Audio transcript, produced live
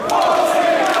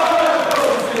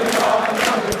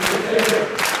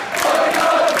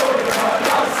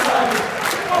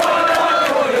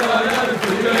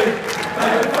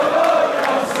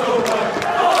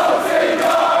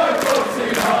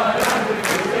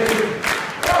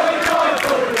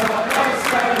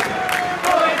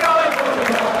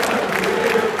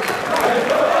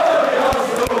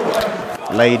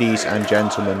Ladies and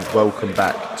gentlemen, welcome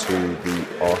back to the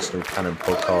Arsenal Cannon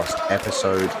Podcast,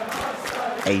 episode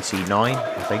 89,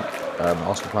 I think.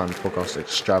 Arsenal Cannon Podcast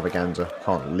extravaganza.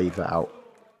 Can't leave that out.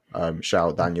 Shout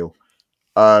out Daniel.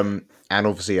 And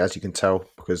obviously, as you can tell,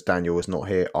 because Daniel is not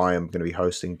here, I am going to be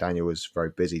hosting. Daniel is very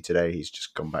busy today. He's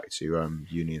just gone back to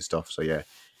uni and stuff. So yeah,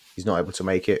 he's not able to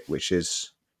make it, which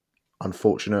is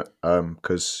unfortunate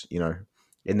because,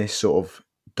 in this sort of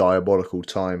diabolical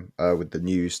time with the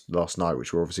news last night,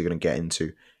 which we're obviously going to get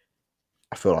into,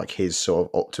 I feel like his sort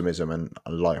of optimism and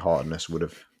lightheartedness would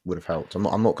have helped. I'm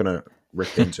not going to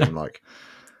rip into him like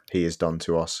he has done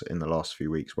to us in the last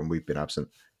few weeks when we've been absent.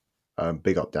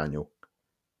 Big up Daniel.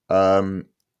 But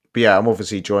yeah, I'm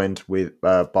obviously joined with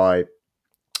by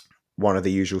one of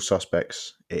the usual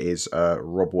suspects. It is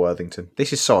Rob Worthington.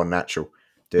 This is so unnatural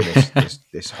doing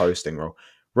this hosting role.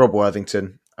 Rob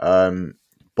Worthington,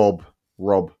 Bob,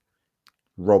 Rob,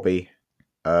 Robbie,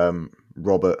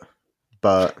 Robert,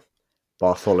 Bert,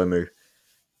 Bartholomew,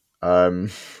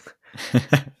 the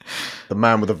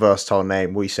man with a versatile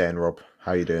name. What are you saying, Rob?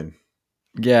 How you doing?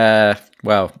 Yeah,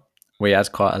 well, we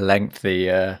had quite a lengthy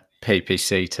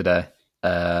PPC today.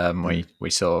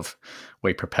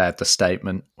 We prepared the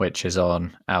statement, which is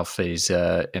on Alfie's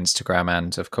Instagram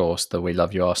and, of course, the We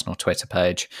Love You Arsenal Twitter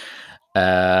page.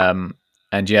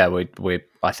 And yeah,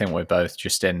 I think we're both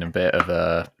just in a bit of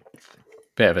a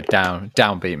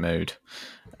downbeat mood.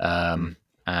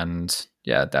 And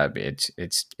yeah,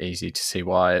 it's easy to see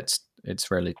why.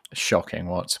 It's really shocking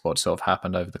what sort of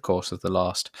happened over the course of the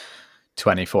last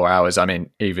 24 hours. I mean,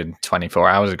 even 24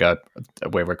 hours ago,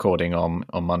 we're recording on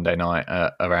Monday night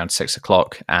around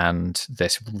 6:00, and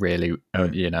this really,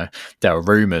 there were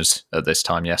rumours at this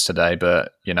time yesterday,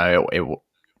 but there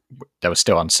was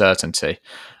still uncertainty.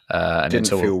 And it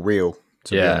didn't feel real,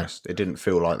 to be honest. It didn't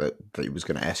feel like that it was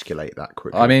going to escalate that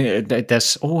quickly. I mean,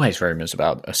 there's always rumours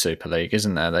about a Super League,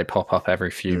 isn't there? They pop up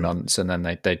every few months and then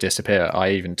they disappear.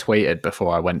 I even tweeted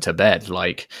before I went to bed,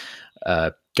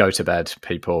 go to bed,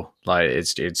 people. Like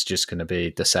it's just going to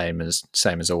be the same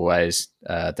as always.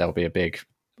 There'll be a big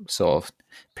sort of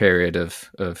period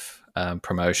of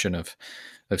promotion of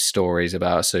stories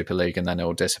about a Super League, and then it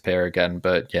will disappear again.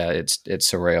 But yeah, it's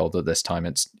surreal that this time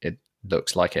it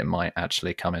looks like it might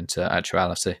actually come into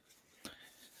actuality.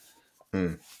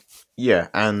 Yeah,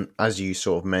 and as you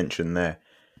sort of mentioned there,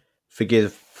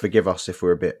 forgive us if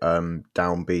we're a bit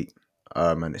downbeat,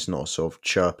 and it's not as sort of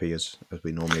chirpy as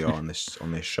we normally are on this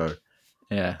show.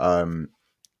 Yeah.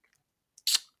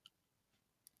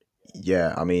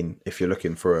 Yeah, I mean, if you're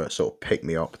looking for a sort of pick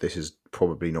me up, this is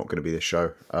probably not going to be the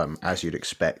show, as you'd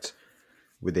expect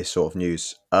with this sort of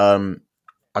news.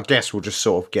 I guess we'll just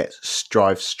sort of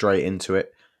drive straight into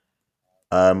it.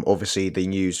 Obviously, the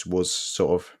news was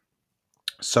sort of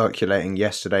circulating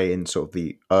yesterday in sort of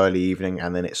the early evening,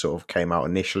 and then it sort of came out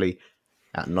initially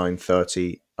at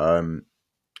 9:30.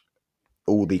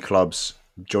 All the clubs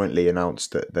jointly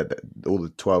announced that all the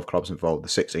 12 clubs involved, the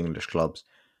 6 English clubs,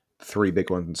 the 3 big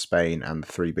ones in Spain, and the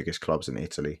 3 biggest clubs in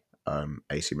Italy,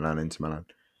 AC Milan, Inter Milan,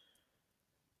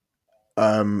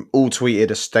 all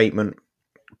tweeted a statement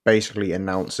basically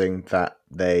announcing that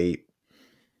they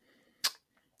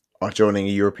are joining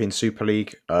a European Super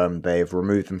League. They have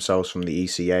removed themselves from the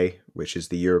ECA, which is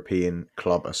the European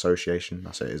Club Association.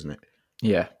 That's it, isn't it?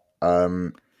 Yeah.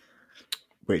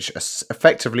 Which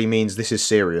effectively means this is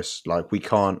serious. Like we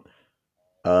can't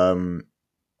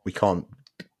sugarcoat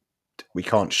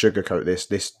this.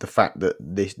 The fact that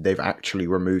they've actually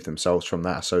removed themselves from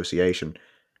that association.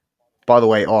 By the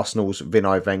way, Arsenal's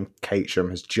Vinay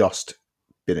Venkatesham has just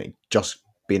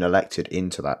been elected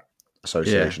into that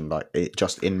association,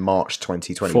 just in March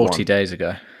 2021. 40 days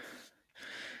ago.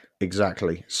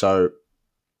 Exactly. So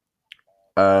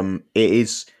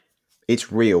it's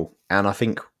real, and I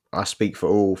think I speak for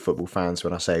all football fans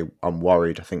when I say I'm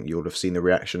worried. I think you'll have seen the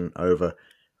reaction over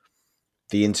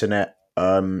the internet,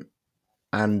 and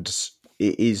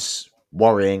it is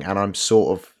worrying, and I'm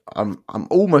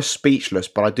almost speechless,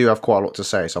 but I do have quite a lot to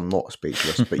say, so I'm not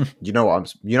speechless. But you know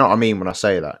what I mean when I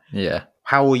say that. Yeah.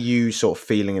 How are you sort of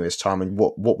feeling at this time, and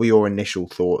what were your initial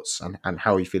thoughts, and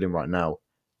how are you feeling right now,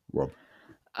 Rob?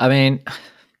 I mean,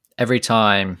 every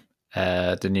time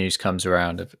the news comes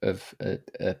around of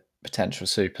a potential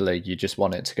Super League, you just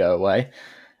want it to go away,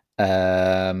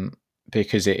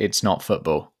 because it's not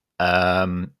football.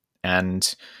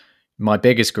 And my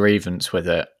biggest grievance with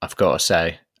it, I've got to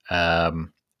say,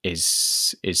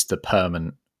 is the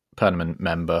permanent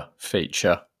member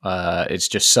feature. It's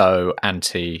just so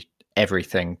anti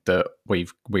everything that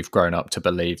we've grown up to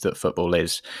believe that football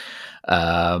is.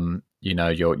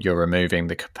 You're removing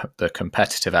the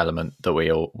competitive element that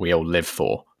we all live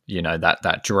for.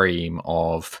 that dream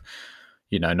of,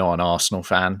 not an Arsenal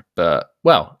fan, but,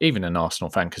 well, even an Arsenal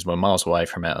fan, because we're miles away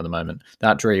from it at the moment,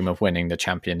 that dream of winning the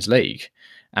Champions League.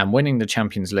 And winning the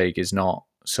Champions League is not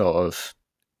sort of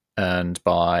earned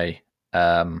by,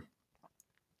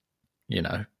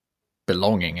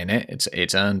 belonging in it.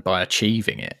 It's earned by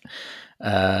achieving it.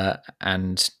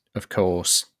 And of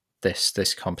course,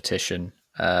 this competition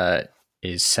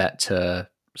is set to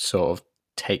sort of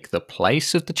take the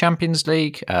place of the Champions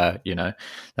League.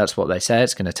 That's what they say.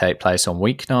 It's going to take place on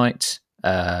weeknights,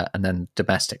 and then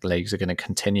domestic leagues are going to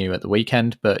continue at the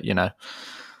weekend. But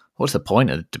what's the point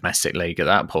of the domestic league at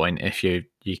that point if you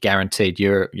guaranteed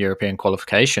European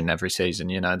qualification every season?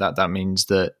 That means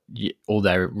that all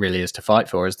there really is to fight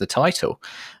for is the title.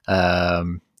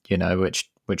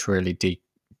 Which really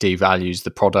devalues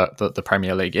the product that the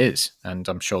Premier League is, and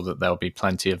I'm sure that there'll be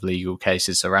plenty of legal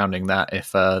cases surrounding that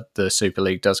if the Super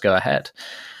League does go ahead.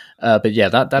 But yeah,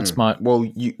 that's my. Well,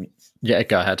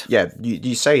 go ahead. Yeah,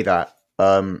 you say that,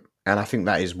 and I think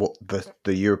that is what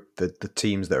the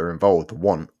teams that are involved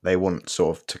want. They want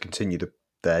sort of to continue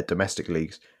their domestic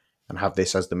leagues and have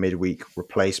this as the midweek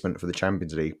replacement for the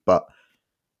Champions League. But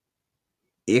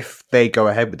if they go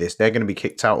ahead with this, they're going to be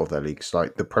kicked out of their leagues.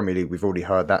 Like the Premier League, we've already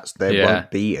heard there won't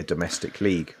be a domestic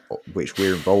league which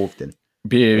we're involved in.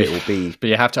 It will be. But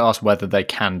you have to ask whether they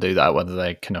can do that, whether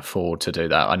they can afford to do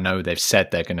that. I know they've said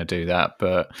they're going to do that,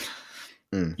 but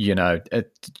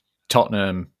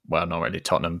Tottenham, well, not really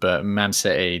Tottenham, but Man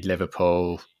City,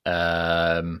 Liverpool,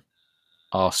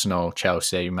 Arsenal,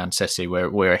 Chelsea, Man City,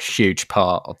 we're a huge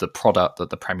part of the product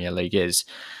that the Premier League is.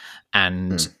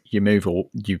 And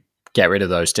you get rid of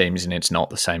those teams and it's not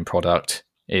the same product.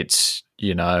 It's,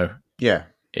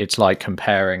 it's like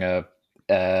comparing a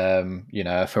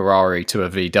Ferrari to a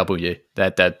VW.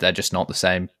 They're just not the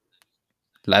same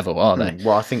level, are they?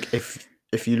 Well, I think if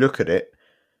you look at it,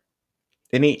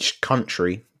 in each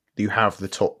country, you have the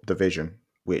top division,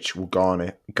 which will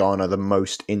garner the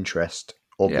most interest,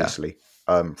 obviously,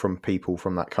 from people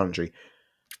from that country.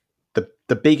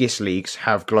 The biggest leagues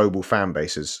have global fan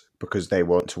bases because they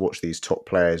want to watch these top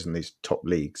players and these top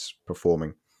leagues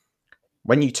performing.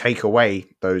 When you take away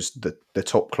the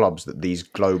top clubs that these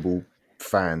global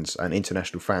fans and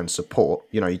international fans support,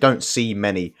 you don't see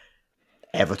many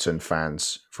Everton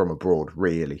fans from abroad,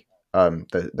 really.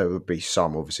 There would be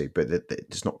some, obviously, but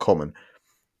it's not common.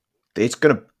 It's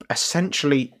going to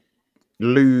essentially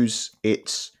lose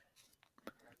its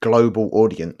global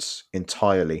audience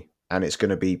entirely, and it's going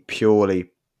to be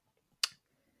purely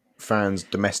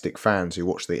domestic fans who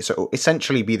watch so it'll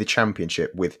essentially be the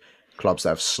Championship with clubs that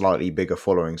have slightly bigger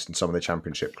followings than some of the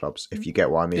Championship clubs, if you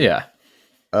get what I mean. Yeah.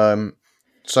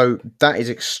 So that is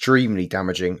extremely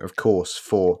damaging, of course,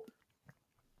 for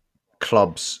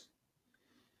clubs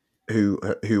who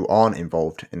aren't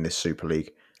involved in this Super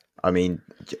League. I mean,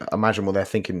 imagine what they're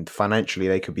thinking financially.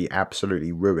 They could be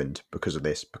absolutely ruined because of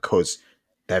this, because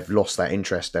they've lost that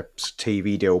interest. Their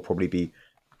TV deal will probably be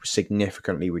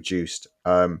significantly reduced.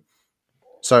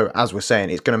 So as we're saying,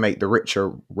 it's going to make the rich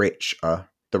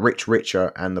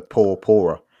richer, and the poor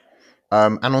poorer.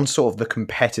 And on sort of the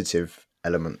competitive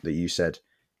element that you said,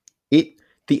 the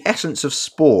essence of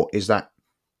sport is that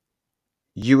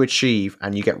you achieve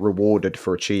and you get rewarded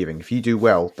for achieving. If you do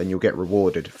well, then you'll get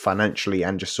rewarded financially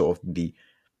and just sort of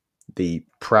the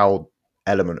proud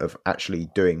element of actually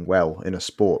doing well in a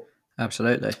sport.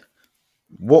 Absolutely.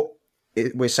 What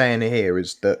we're saying here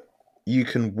is that you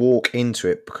can walk into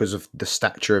it because of the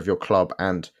stature of your club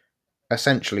and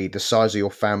essentially the size of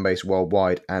your fan base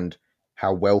worldwide and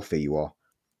how wealthy you are.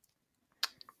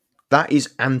 That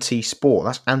is anti-sport.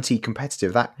 That's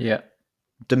anti-competitive. That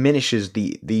diminishes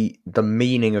the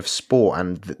meaning of sport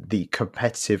and the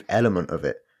competitive element of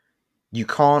it. You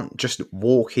can't just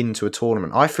walk into a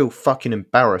tournament. I feel fucking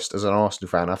embarrassed as an Arsenal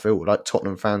fan. I feel like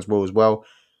Tottenham fans will as well.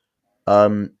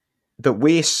 That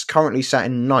we're currently sat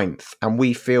in 9th and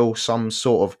we feel some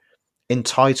sort of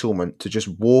entitlement to just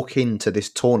walk into this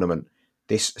tournament,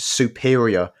 this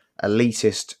superior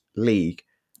elitist league,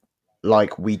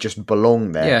 like we just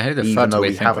belong there, who the even fuck do though we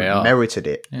we think we haven't are? merited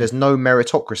it. There's no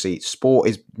meritocracy. Sport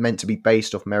is meant to be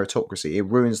based off meritocracy. It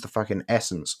ruins the fucking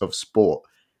essence of sport.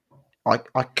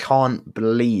 I can't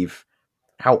believe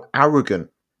how arrogant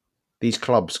these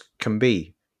clubs can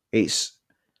be. It's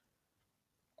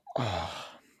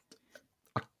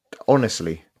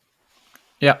honestly.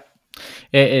 Yeah,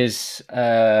 it is.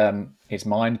 It's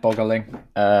mind-boggling.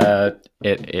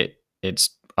 It's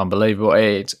unbelievable.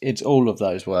 It's all of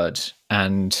those words,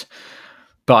 but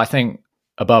I think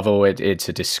above all, it's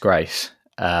a disgrace.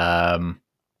 And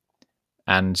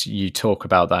you talk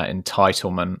about that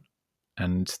entitlement,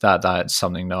 and that's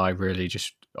something that I really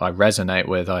just resonate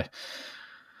with.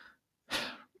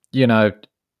 You know,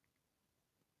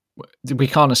 we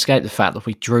can't escape the fact that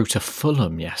we drew to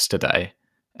Fulham yesterday,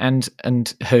 and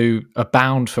who are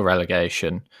bound for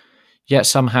relegation. Yet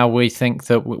somehow we think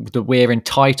that we're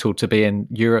entitled to be in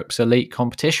Europe's elite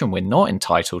competition. We're not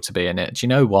entitled to be in it. Do you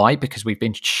know why? Because we've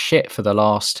been shit for the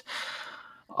last,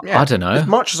 I don't know. As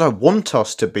much as I want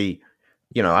us to be,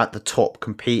 at the top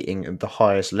competing at the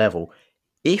highest level,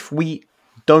 if we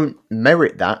don't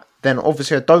merit that, then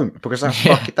obviously I don't, because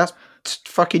that's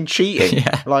fucking cheating.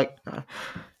 Yeah. Like,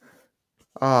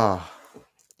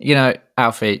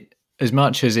 Alfie, as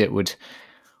much as it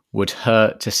would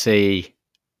hurt to see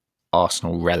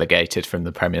Arsenal relegated from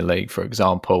the Premier League, for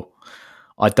example,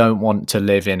 I don't want to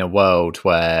live in a world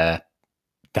where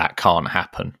that can't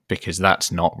happen, because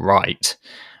that's not right.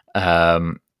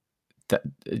 And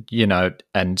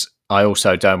I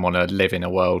also don't want to live in a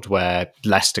world where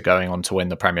Leicester going on to win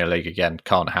the Premier League again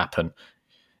can't happen.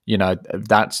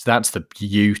 That's the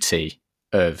beauty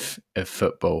of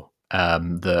football,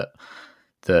 that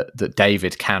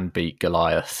David can beat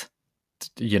Goliath.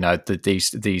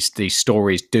 These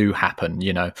stories do happen.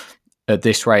 At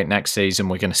this rate, next season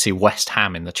we're going to see West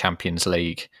Ham in the Champions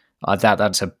League.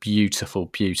 That's a beautiful,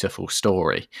 beautiful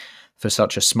story for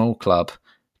such a small club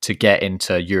to get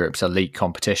into Europe's elite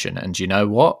competition. And you know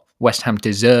what? West Ham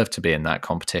deserve to be in that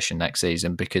competition next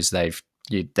season, because they're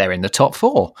in the top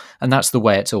four, and that's the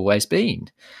way it's always been.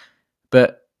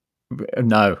 But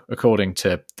no, according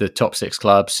to the top six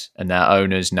clubs and their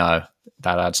owners, no,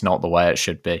 that's not the way it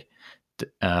should be.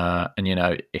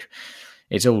 It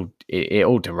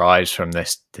all derives from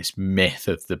this myth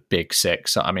of the big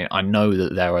six. I mean, I know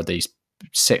that there are these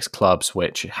 6 clubs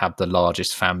which have the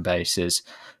largest fan bases,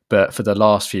 but for the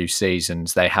last few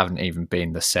seasons, they haven't even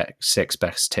been the 6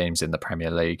 best teams in the Premier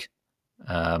League.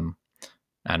 And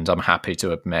I'm happy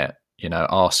to admit,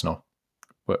 Arsenal,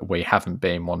 we haven't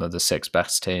been one of the 6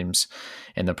 best teams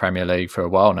in the Premier League for a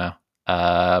while now.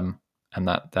 And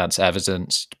that's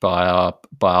evidenced by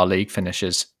our league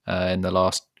finishes in the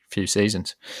last few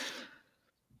seasons.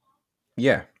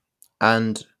 Yeah,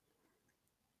 and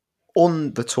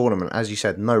on the tournament, as you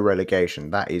said, no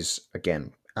relegation. That is,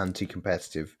 again,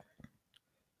 anti-competitive.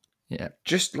 Yeah,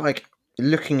 just like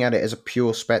looking at it as a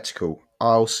pure spectacle,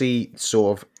 I'll see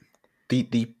sort of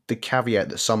the caveat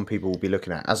that some people will be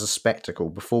looking at as a spectacle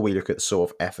before we look at sort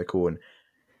of ethical and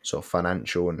sort of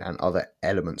financial and other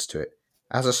elements to it.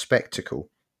 As a spectacle,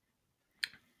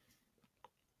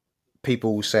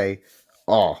 people will say,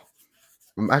 "Oh,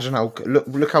 imagine how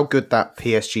look how good that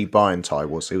PSG Bayern tie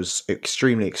was. It was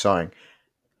extremely exciting."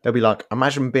 They'll be like,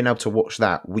 "Imagine being able to watch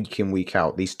that week in, week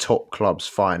out. These top clubs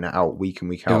fighting it out week in,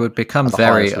 week out." It would become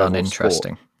very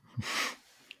uninteresting.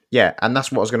 Yeah, and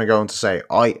that's what I was going to go on to say.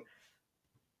 I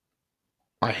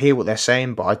hear what they're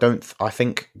saying, but I don't. I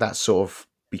think that's sort of,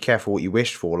 be careful what you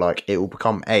wish for. Like, it will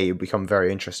become very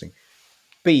interesting.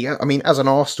 B, I mean, as an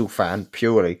Arsenal fan,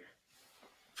 purely,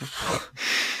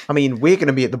 I mean, we're going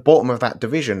to be at the bottom of that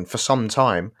division for some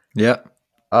time. Yeah.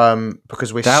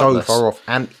 Because we're Doubtless. so far off.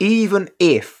 And even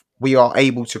if we are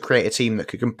able to create a team that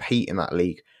could compete in that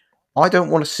league, I don't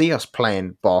want to see us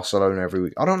playing Barcelona every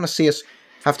week. I don't want to see us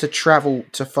have to travel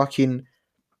to fucking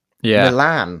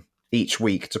Milan each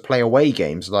week to play away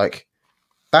games. Like,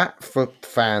 that for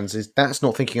fans that's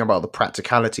not thinking about the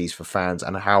practicalities for fans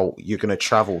and how you're going to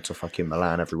travel to fucking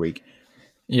Milan every week.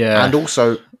 Yeah. And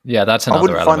also, that's another I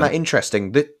wouldn't element. find that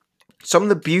interesting. Some of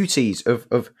the beauties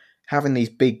of having these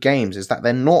big games is that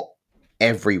they're not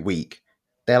every week.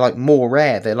 They're like more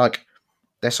rare.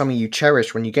 They're something you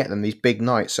cherish when you get them. These big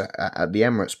nights at the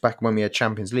Emirates back when we had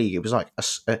Champions League, it was like a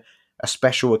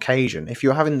special occasion. If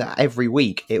you're having that every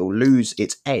week, it will lose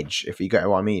its edge, if you get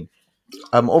what I mean.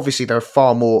 Obviously, there are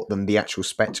far more than the actual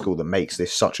spectacle that makes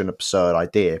this such an absurd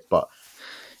idea. But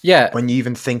when you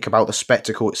even think about the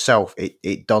spectacle itself,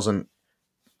 it doesn't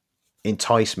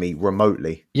entice me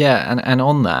remotely. Yeah, and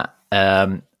on that,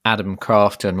 Adam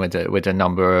Crafton with a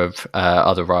number of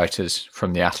other writers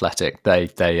from the Athletic,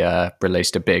 they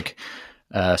released a big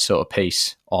sort of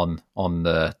piece on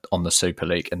the Super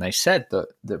League, and they said that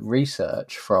the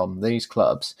research from these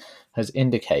clubs has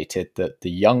indicated that the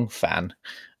young fan,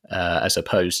 as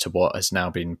opposed to what has now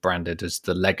been branded as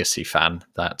the legacy fan,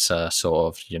 that's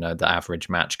sort of the average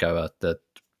match goer,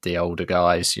 the older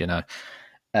guys,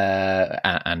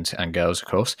 and girls, of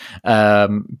course.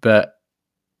 But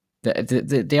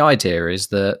the idea is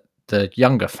that the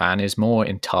younger fan is more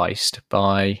enticed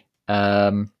by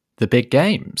the big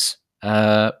games.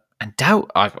 I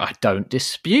don't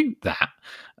dispute that.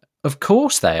 Of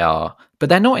course they are, but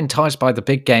they're not enticed by the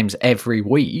big games every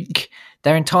week.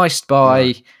 They're enticed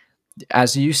by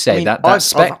as you I say, mean, that I've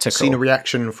seen a spectacle.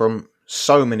 reaction from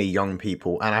so many young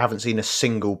people, and I haven't seen a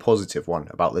single positive one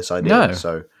about this idea. No,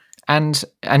 So, and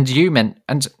you meant,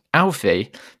 and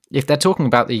Alfie, if they're talking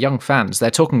about the young fans,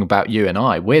 they're talking about you and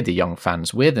I. We're the young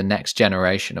fans. We're the next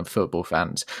generation of football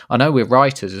fans. I know we're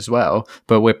writers as well,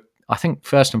 but I think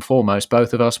first and foremost,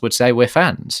 both of us would say we're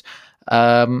fans.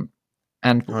 And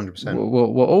 100%.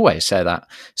 we'll always say that.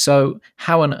 So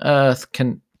how on earth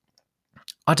can,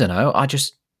 I don't know,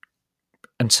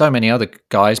 and so many other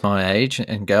guys my age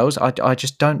and girls, I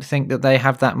just don't think that they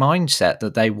have that mindset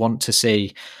that they want to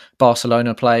see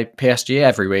Barcelona play PSG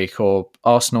every week or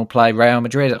Arsenal play Real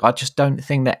Madrid. I just don't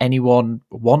think that anyone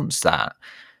wants that.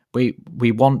 We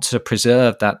want to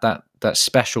preserve that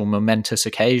special momentous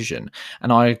occasion,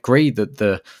 and I agree that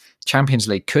the Champions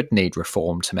League could need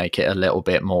reform to make it a little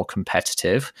bit more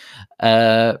competitive,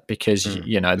 because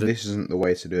But this isn't the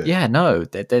way to do it. yeah, no,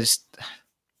 there's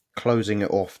Closing it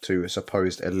off to a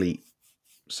supposed elite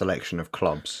selection of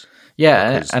clubs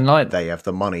because and like they have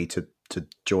the money to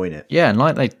join it. yeah, and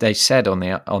like they said on the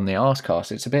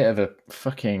Arsecast, it's a bit of a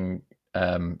fucking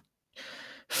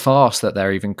farce that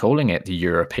they're even calling it the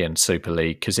European Super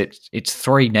League, because it's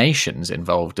three nations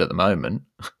involved at the moment.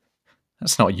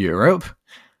 That's not Europe.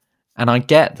 And I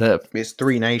get that. It's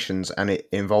three nations, and it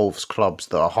involves clubs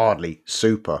that are hardly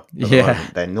super at the Yeah.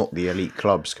 moment. They're not the elite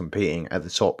clubs competing at the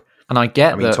top. And I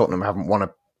get I mean, that. Tottenham haven't won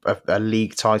a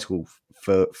league title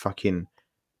for fucking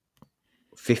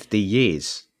 50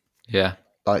 years. Yeah.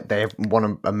 Like, they haven't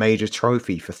won a major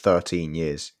trophy for 13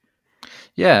 years.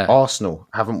 Yeah. Arsenal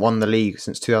haven't won the league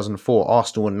since 2004.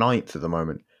 Arsenal are ninth at the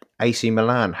moment. AC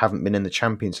Milan haven't been in the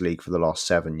Champions League for the last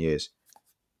 7 years.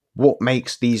 What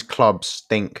makes these clubs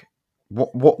think?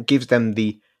 What gives them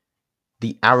the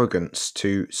arrogance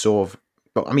to sort of?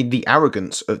 But I mean, the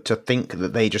arrogance to think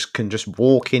that they can just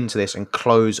walk into this and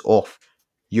close off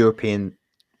European,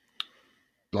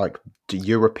 like, the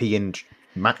European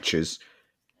matches,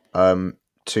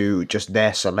 to just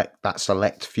their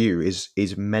select few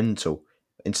is mental.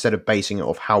 Instead of basing it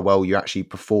off how well you actually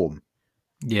perform.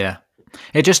 Yeah.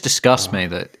 It just disgusts me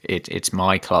that it's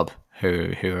my club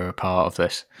who are a part of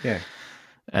this. Yeah.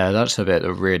 That's the bit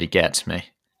that really gets me.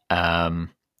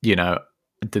 You know,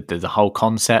 the whole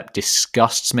concept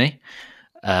disgusts me.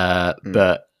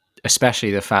 But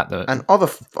especially the fact that, and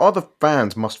other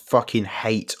fans must fucking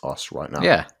hate us right now.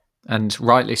 yeah, and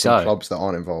rightly so. Clubs that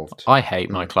aren't involved. I hate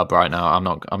my club right now. I'm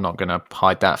not going to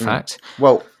hide that fact.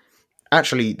 Well,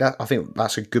 actually, I think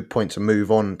that's a good point to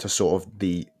move on to sort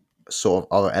of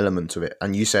other element of it.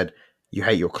 And you said you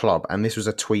hate your club, and this was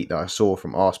a tweet that I saw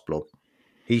from Arsblog.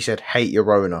 He said, "Hate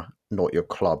your owner, not your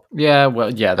club." Yeah,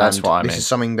 well, yeah, that's and what I mean. This is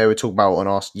something they were talking about on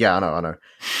Ars. Yeah, I know.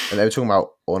 And they were talking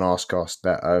about on Arscast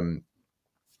that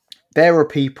there are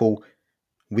people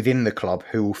within the club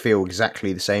who will feel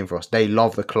exactly the same for us. They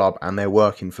love the club and they're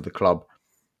working for the club,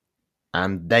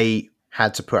 and they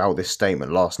had to put out this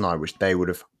statement last night, which they would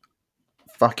have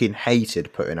fucking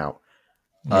hated putting out,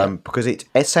 because it's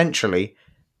essentially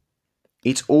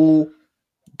it's all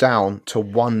down to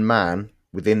one man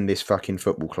within this fucking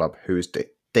football club who is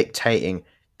dictating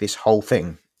this whole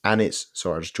thing. And it's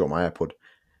sorry, I just dropped my AirPod.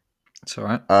 It's all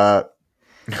right.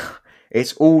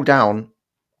 It's all down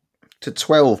to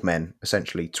 12 men,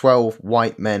 essentially 12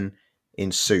 white men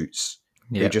in suits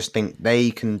who just think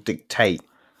they can dictate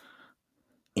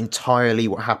entirely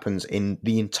what happens in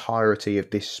the entirety of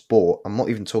this sport. I'm not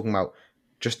even talking about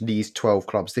just these 12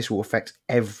 clubs. This will affect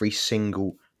every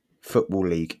single football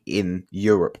league in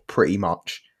Europe, pretty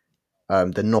much.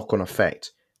 The knock-on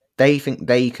effect. They think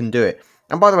they can do it.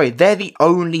 And by the way, they're the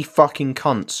only fucking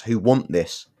cunts who want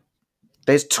this.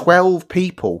 There's 12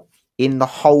 people in the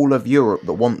whole of Europe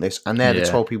that want this, and they're the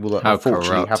 12 people that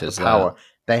unfortunately have the power.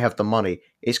 They have the money.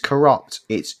 It's corrupt.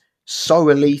 It's so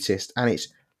elitist, and it's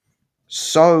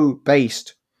so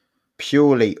based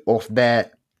purely off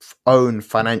their own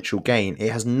financial gain.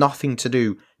 It has nothing to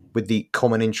do with the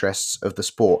common interests of the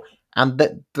sport.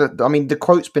 And I mean, the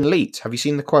quote's been leaked. Have you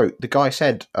seen the quote? The guy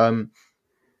said,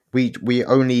 "We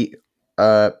only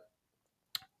our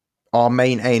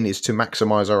main aim is to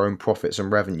maximize our own profits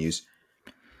and revenues.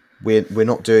 We're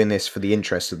not doing this for the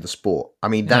interests of the sport." I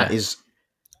mean, that is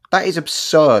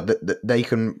absurd that they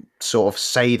can sort of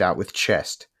say that with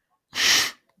chest.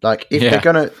 Like, if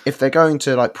they're going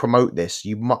to like promote this,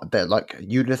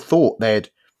 you'd have thought they'd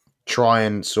try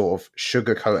and sort of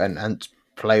sugarcoat and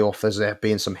play off as there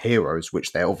being some heroes,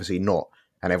 which they're obviously not,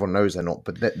 and everyone knows they're not.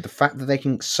 But the fact that they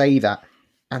can say that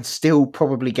and still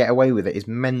probably get away with it is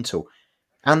mental.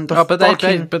 And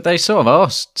but they sort of are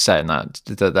saying that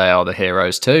they are the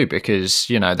heroes too, because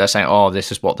they're saying, "Oh,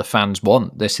 this is what the fans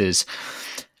want. This is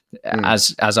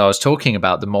as I was talking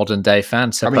about, the modern day fan I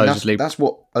mean, supposedly. that's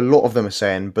what a lot of them are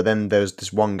saying. But then there's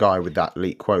this one guy with that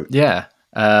leaked quote. Yeah.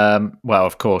 Well,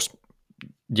 of course,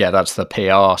 yeah, that's the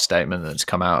PR statement that's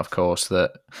come out, of course,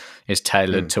 that is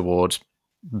tailored towards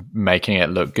making it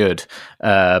look good.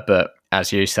 But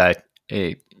as you say,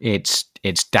 it's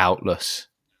doubtless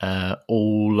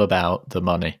all about the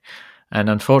money. And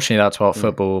unfortunately, that's what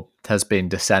football has been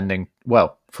descending.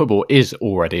 Well, football is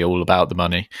already all about the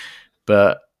money,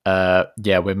 but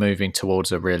yeah, we're moving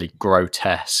towards a really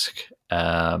grotesque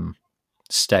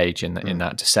stage in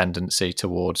that descendancy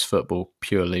towards football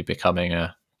purely becoming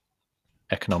a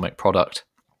economic product.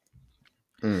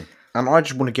 And I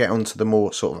just want to get onto the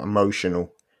more sort of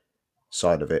emotional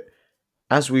side of it.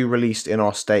 As we released in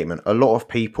our statement, a lot of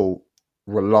people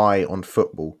rely on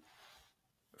football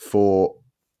for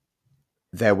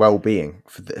their well-being,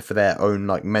 for their own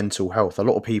like mental health. A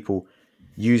lot of people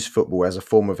use football as a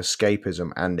form of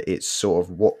escapism, and it's sort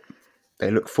of what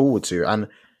they look forward to. And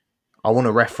I want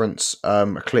to reference a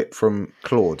clip from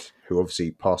Claude, who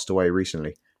obviously passed away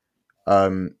recently.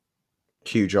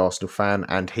 Huge Arsenal fan,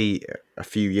 and he a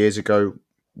few years ago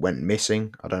went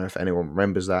missing. I don't know if anyone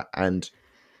remembers that, and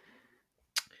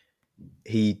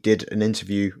he did an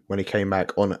interview when he came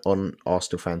back on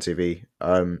Arsenal Fan TV,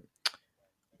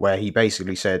 where he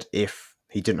basically said if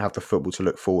he didn't have the football to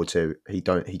look forward to, he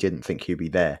didn't think he'd be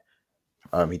there.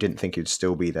 He didn't think he'd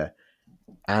still be there,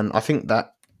 and I think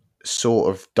that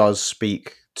sort of does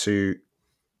speak to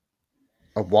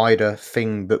a wider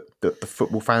thing that the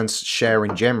football fans share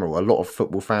in general. A lot of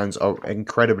football fans are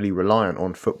incredibly reliant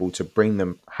on football to bring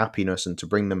them happiness and to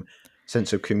bring them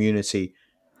sense of community.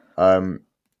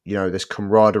 This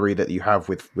camaraderie that you have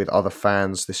with other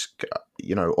fans, this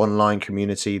online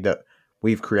community that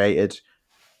we've created,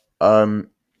 and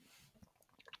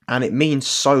it means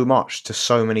so much to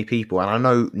so many people. And I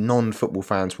know non-football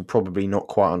fans will probably not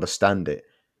quite understand it,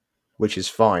 which is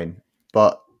fine,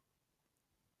 but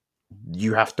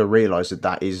you have to realize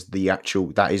that is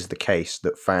the case,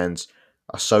 that fans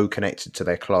are so connected to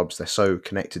their clubs, they're so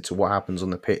connected to what happens on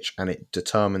the pitch, and it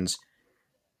determines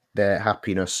their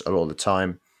happiness a lot of the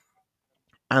time.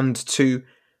 And to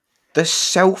the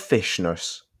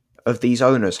selfishness of these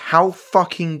owners, how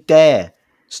fucking dare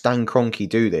Stan Kroenke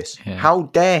do this? Yeah. How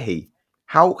dare he?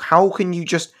 How can you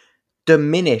just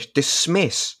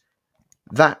dismiss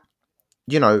that,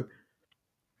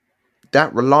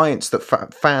 that reliance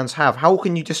that fans have? How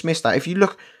can you dismiss that? If you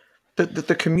look,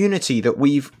 the community that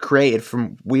we've created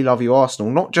from We Love You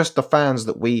Arsenal, not just the fans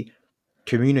that we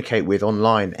communicate with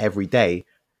online every day,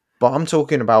 but I'm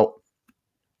talking about,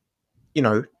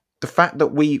 the fact that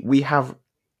we have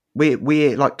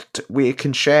we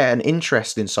can share an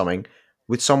interest in something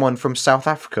with someone from South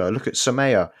Africa. Look at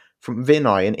Samaya from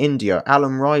Vinay in India,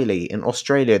 Alan Riley in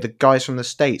Australia, the guys from the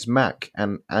States, Mac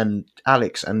and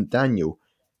Alex and Daniel.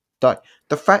 Like,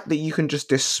 the fact that you can just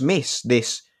dismiss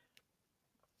this,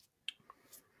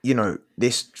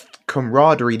 this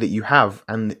camaraderie that you have,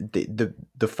 and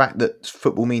the fact that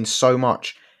football means so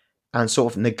much, and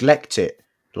sort of neglect it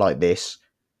like this,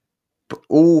 but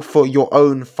all for your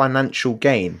own financial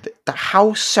gain.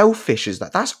 How selfish is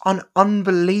that? That's an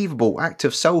unbelievable act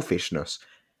of selfishness.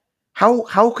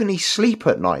 How can he sleep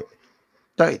at night?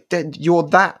 That you're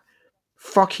that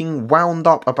fucking wound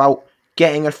up about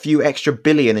getting a few extra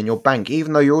billion in your bank,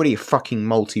 even though you're already a fucking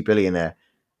multi-billionaire.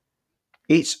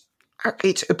 It's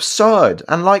absurd.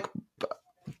 And like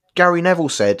Gary Neville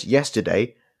said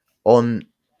yesterday on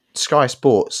Sky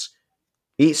Sports,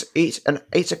 it's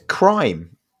a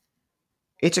crime.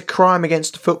 It's a crime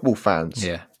against football fans.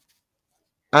 Yeah.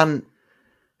 And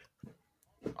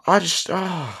I just,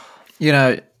 I'm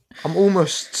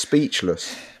almost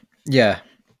speechless. Yeah.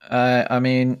 I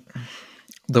mean,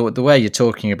 the way you're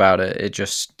talking about it,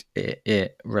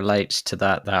 it relates to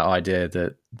that idea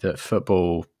that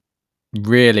football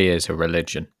really is a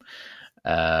religion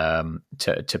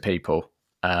to people.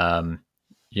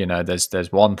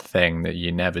 There's one thing that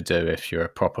you never do if you're a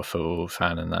proper football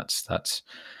fan, and that's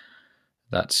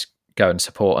go and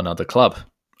support another club,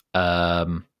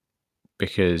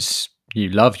 because you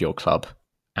love your club,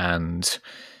 and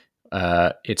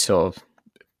it's sort of,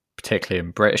 particularly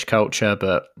in British culture,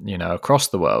 but across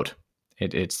the world,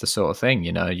 it's the sort of thing.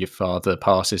 Your father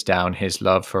passes down his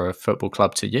love for a football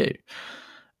club to you,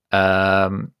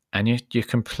 and you're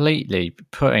completely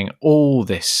putting all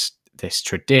this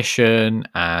tradition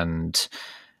and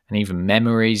even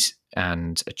memories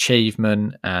and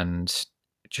achievement and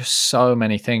just so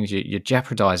many things. You're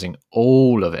jeopardizing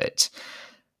all of it,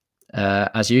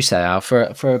 as you say, Al, for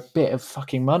a bit of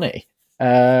fucking money.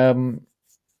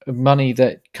 Money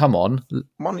that, come on,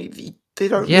 Money, They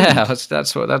don't Yeah, need.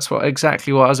 that's what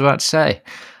exactly what I was about to say.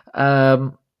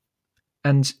 And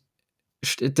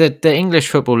the English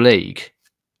Football League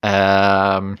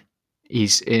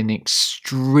is an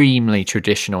extremely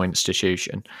traditional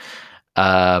institution,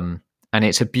 and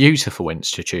it's a beautiful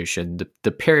institution.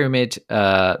 The pyramid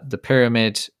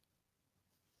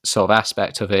sort of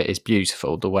aspect of it is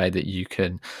beautiful. The way that you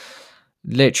can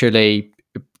literally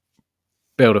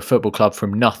build a football club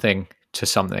from nothing to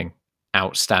something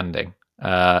outstanding.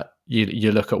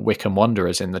 You look at Wycombe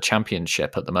Wanderers in the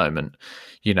Championship at the moment.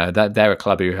 You know that they're a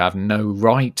club who have no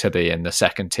right to be in the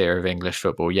second tier of English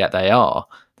football, yet they are.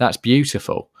 That's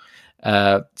beautiful.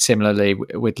 Similarly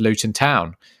with Luton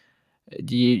Town,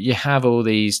 you have all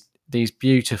these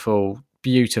beautiful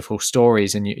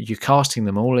stories, and you're casting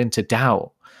them all into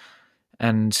doubt.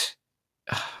 And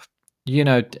you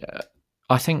know,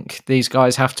 I think these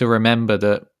guys have to remember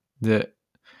that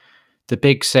the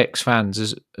Big Six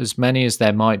fans, as many as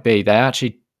there might be, they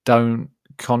actually don't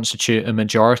constitute a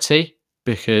majority,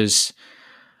 because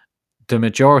the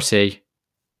majority,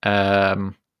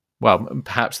 well,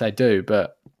 perhaps they do,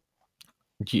 but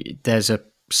there's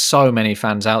so many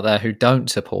fans out there who don't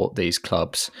support these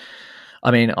clubs.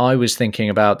 I mean, I was thinking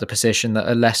about the position that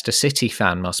a Leicester City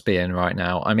fan must be in right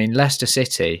now. I mean, Leicester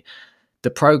City, the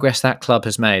progress that club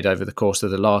has made over the course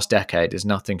of the last decade is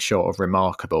nothing short of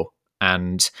remarkable.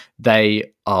 And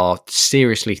they are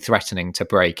seriously threatening to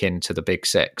break into the Big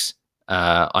Six.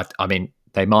 I mean,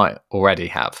 they might already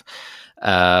have.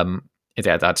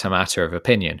 That's a matter of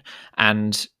opinion.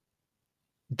 And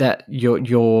that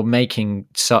you're making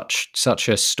such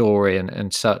a story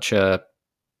and such a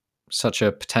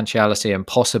potentiality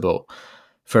impossible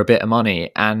for a bit of money.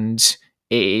 And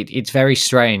it's very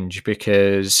strange,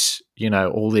 because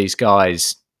all these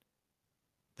guys,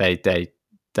 they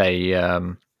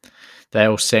they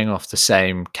all sing off the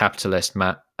same capitalist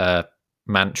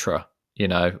mantra.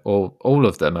 All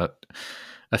of them are,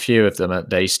 a few of them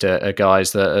at least, are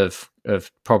guys that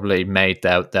have probably made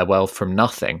their wealth from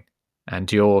nothing, and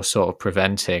you're sort of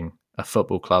preventing a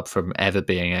football club from ever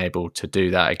being able to do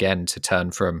that again, to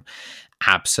turn from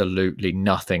absolutely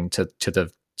nothing to the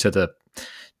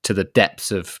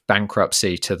depths of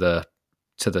bankruptcy, to the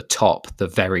top, the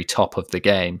very top of the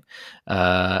game.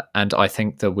 And I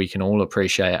think that we can all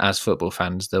appreciate, as football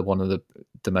fans, that one of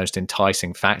the most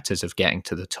enticing factors of getting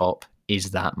to the top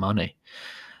is that money.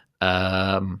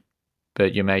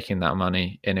 But you're making that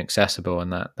money inaccessible,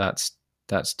 and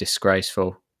that's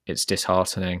disgraceful. It's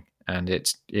disheartening, and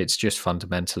it's just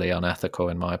fundamentally unethical,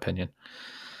 in my opinion.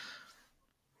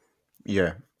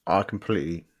 Yeah, I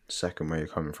completely second where you're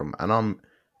coming from, and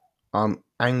I'm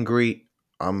angry.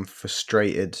 I'm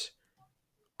frustrated.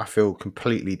 I feel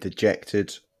completely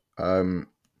dejected. Um,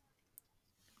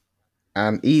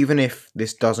 and even if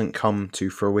this doesn't come to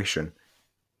fruition,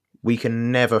 we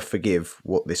can never forgive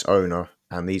what this owner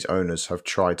and these owners have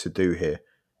tried to do here.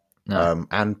 No.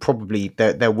 And probably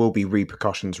there will be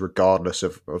repercussions regardless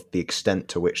of the extent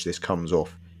to which this comes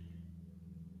off.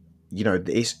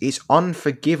 It's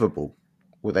unforgivable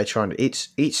what they're trying to.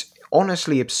 It's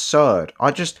honestly absurd.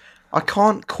 I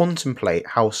can't contemplate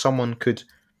how someone could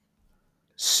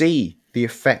see the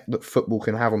effect that football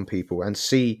can have on people, and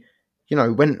see,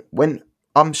 when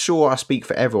I'm sure I speak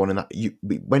for everyone, and that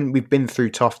when we've been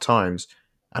through tough times,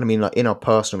 and I mean, like, in our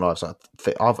personal lives,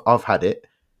 I've had it.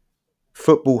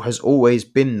 Football has always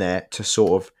been there to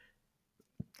sort of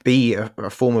be a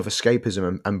form of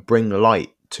escapism, and bring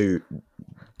light to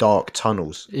dark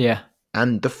tunnels. Yeah.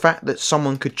 And the fact that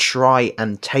someone could try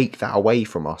and take that away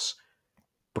from us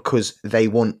because they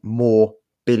want more £1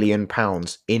 billion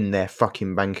in their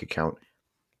fucking bank account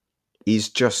is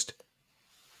just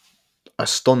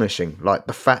astonishing. Like,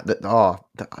 the fact that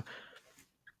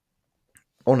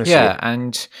honestly, Yeah,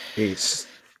 and it's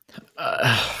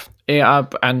yeah,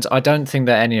 and I don't think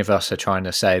that any of us are trying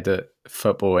to say that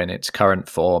football in its current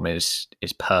form is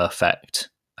perfect.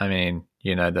 I mean,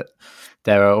 that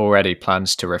there are already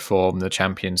plans to reform the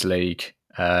Champions League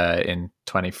in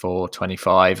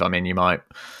 24-25. I mean, you might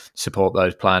support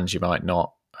those plans, you might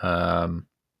not. And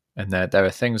there are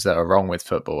things that are wrong with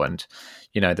football, and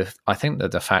I think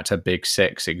that the fact a Big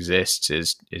Six exists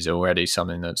is already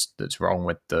something that's wrong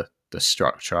with the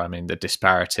structure. I mean, the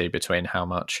disparity between how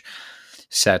much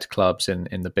said clubs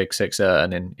in the Big Six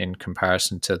earn in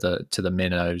comparison to the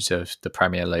minnows of the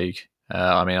Premier League.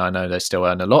 I mean, I know they still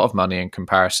earn a lot of money in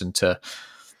comparison to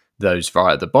those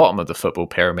right at the bottom of the football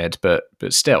pyramid, but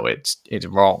still, it's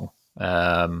wrong.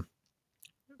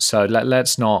 So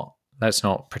let's not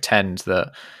pretend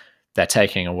that they're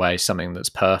taking away something that's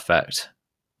perfect.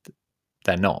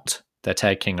 They're not. They're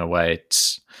taking away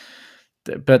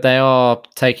but they are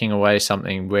taking away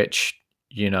something which,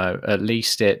 at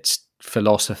least its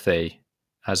philosophy,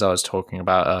 as I was talking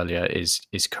about earlier, is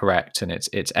correct, and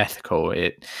it's ethical.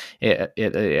 It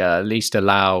at least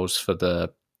allows for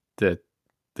the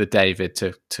the David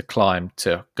to climb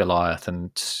to Goliath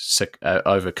and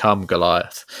overcome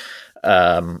Goliath.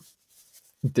 There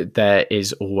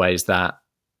is always the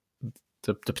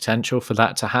potential for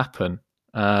that to happen.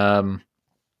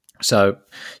 So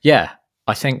yeah,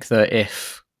 I think that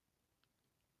if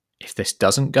this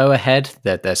doesn't go ahead,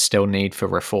 there's still need for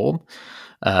reform.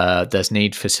 There's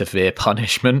need for severe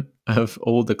punishment of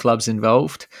all the clubs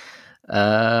involved.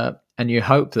 And you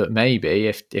hope that maybe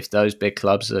if those big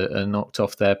clubs are knocked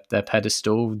off their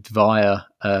pedestal via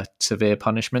severe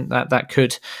punishment, that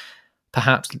could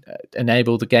perhaps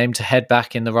enable the game to head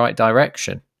back in the right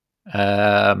direction.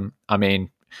 I mean,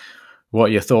 what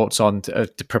are your thoughts on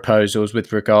the proposals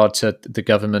with regard to the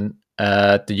government,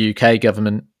 the UK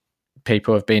government?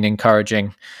 People have been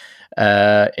encouraging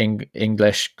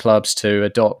English clubs to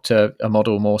adopt a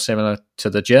model more similar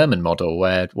to the German model,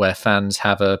 where fans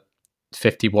have a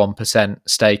 51%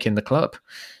 stake in the club.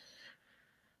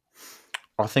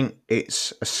 I think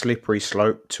it's a slippery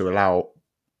slope to allow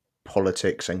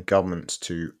politics and governments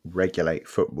to regulate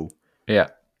football. Yeah.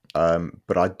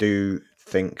 But I do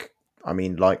think, I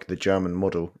mean, like the German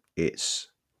model, it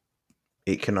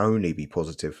can only be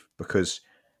positive because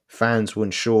fans will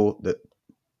ensure that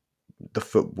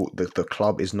the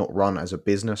club is not run as a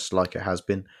business like it has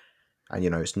been, and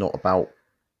it's not about,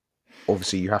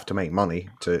 obviously you have to make money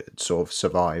to sort of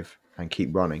survive and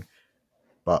keep running,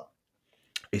 but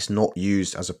it's not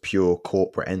used as a pure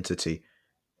corporate entity,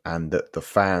 and that the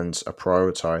fans are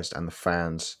prioritized, and the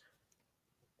fans,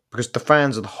 because the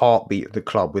fans are the heartbeat of the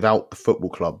club. Without the football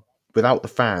club, without the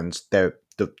fans, the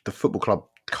football club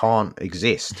can't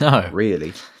exist No.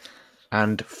 really.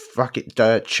 And fuck it,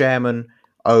 chairman,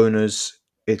 owners,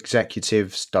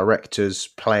 executives, directors,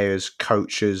 players,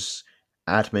 coaches,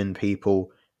 admin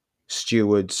people,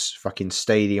 stewards, fucking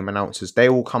stadium announcers, they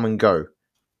all come and go.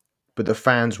 But the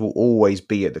fans will always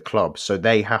be at the club, so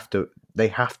they have to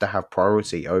have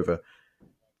priority over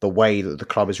the way that the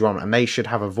club is run, and they should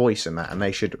have a voice in that, and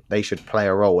they should play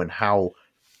a role in how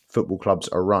football clubs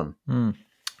are run.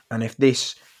 And if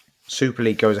this Super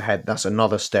League goes ahead, that's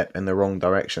another step in the wrong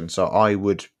direction. So I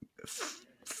would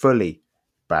fully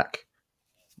back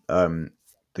the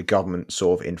government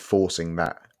sort of enforcing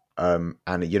that. And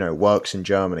it works in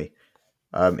Germany.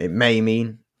 It may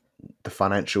mean the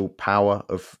financial power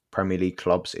of Premier League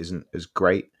clubs isn't as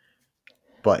great,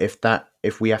 but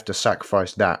if we have to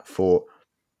sacrifice that for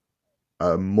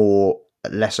a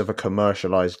less of a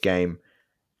commercialized game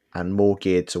and more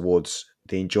geared towards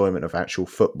the enjoyment of actual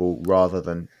football rather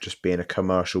than just being a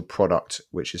commercial product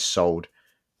which is sold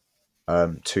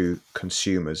to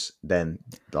consumers, then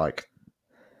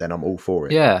I'm all for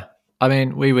it. Yeah. I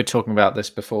mean, we were talking about this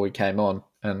before we came on,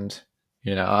 and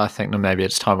I think that maybe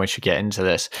it's time we should get into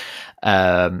this.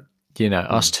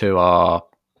 Us two are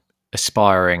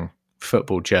aspiring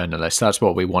football journalists. That's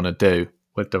what we want to do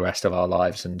with the rest of our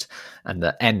lives, and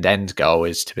the end goal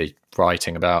is to be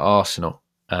writing about Arsenal.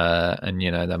 And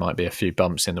there might be a few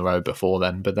bumps in the road before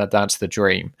then, but that's the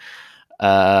dream.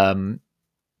 And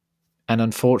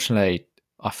unfortunately,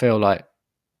 I feel like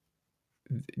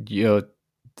you're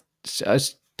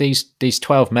as these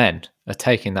 12 men are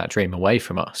taking that dream away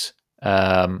from us,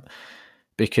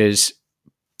 because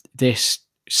this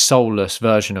soulless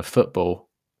version of football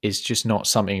is just not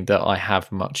something that I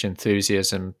have much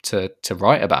enthusiasm to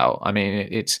write about. I mean,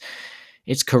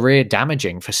 it's career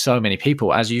damaging for so many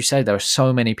people. As you say, there are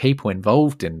so many people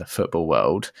involved in the football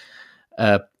world,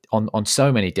 on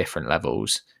so many different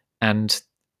levels, and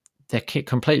they're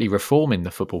completely reforming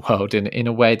the football world in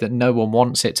a way that no one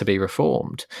wants it to be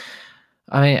reformed.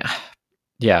 I mean,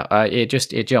 yeah,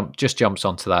 it jumps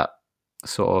onto that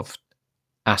sort of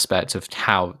aspect of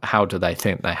how do they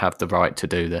think they have the right to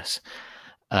do this.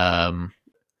 Yeah,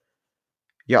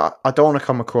 I don't want to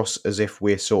come across as if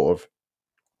we're sort of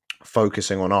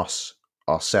focusing on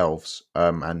ourselves,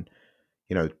 and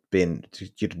being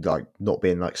like not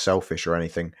being like selfish or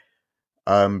anything.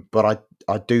 But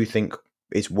I do think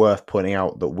it's worth pointing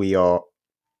out that we are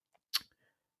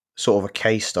sort of a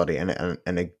case study and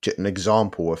an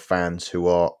example of fans who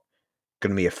are going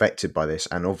to be affected by this.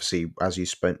 And obviously, as you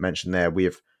mentioned there, we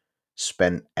have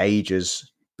spent ages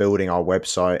building our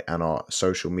website and our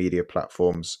social media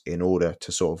platforms in order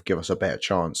to sort of give us a better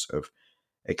chance of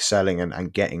excelling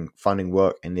and getting finding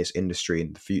work in this industry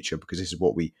in the future, because this is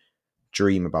what we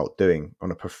dream about doing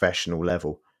on a professional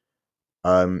level.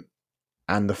 And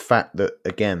the fact that,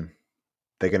 again,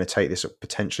 they're going to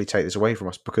potentially take this away from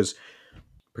us because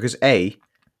A,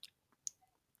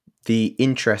 the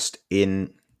interest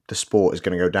in the sport is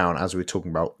going to go down, as we were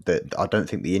talking about. That I don't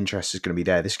think the interest is going to be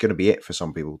there. This is going to be it for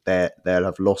some people. They'll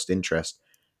have lost interest.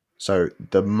 So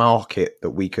the market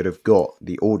that we could have got,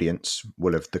 the audience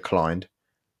will have declined.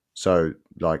 So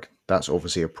like that's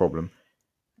obviously a problem.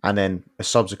 And then a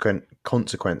subsequent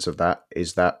consequence of that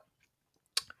is that,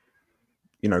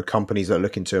 you know, companies that are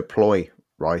looking to employ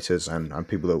writers and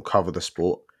people that will cover the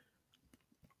sport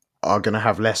are going to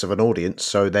have less of an audience,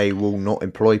 so they will not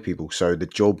employ people. So the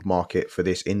job market for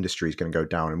this industry is going to go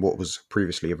down. And what was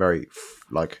previously a very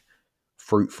like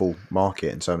fruitful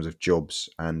market in terms of jobs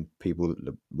and people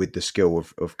with the skill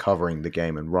of covering the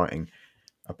game and writing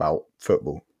about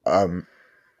football.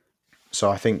 So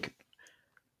I think,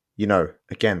 you know,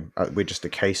 again, we're just a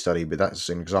case study, but that's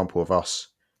an example of us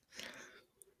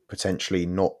potentially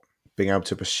not being able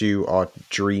to pursue our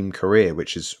dream career,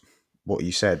 which is what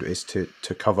you said, is to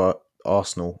cover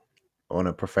Arsenal on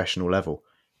a professional level.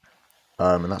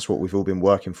 And that's what we've all been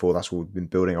working for. That's what we've been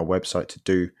building our website to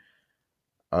do,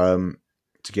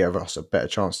 to give us a better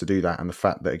chance to do that. And the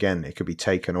fact that, again, it could be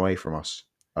taken away from us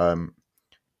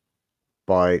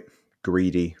by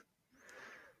greedy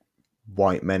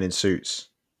white men in suits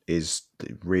is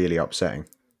really upsetting.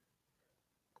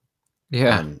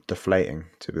 Yeah. And deflating,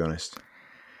 to be honest.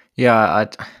 Yeah,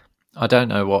 I don't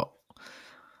know what.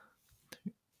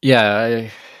 Yeah,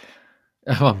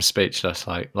 I'm speechless.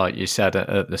 Like you said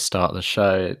at the start of the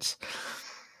show, it's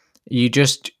you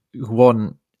just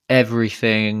want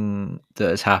everything that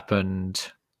has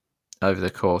happened over the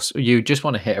course. You just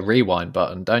want to hit a rewind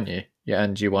button, don't you? Yeah,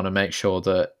 and you want to make sure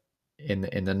that in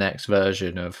the next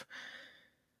version of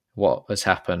what has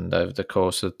happened over the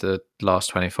course of the last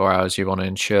 24 hours, you want to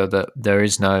ensure that there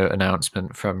is no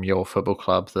announcement from your football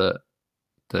club that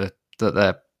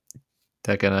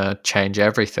they're going to change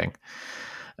everything.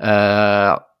 And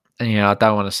I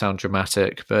don't want to sound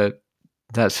dramatic, but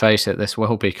let's face it, this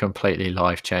will be completely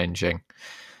life changing.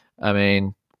 I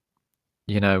mean,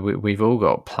 we've all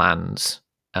got plans,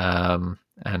 and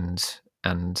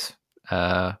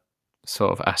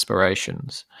sort of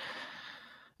aspirations,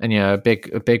 and a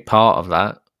big part of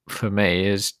that for me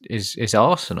is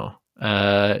Arsenal.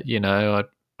 I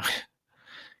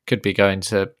could be going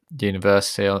to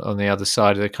university on the other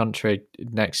side of the country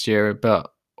next year,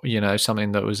 but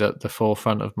something that was at the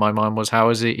forefront of my mind was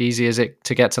how easy is it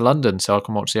to get to London so I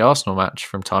can watch the Arsenal match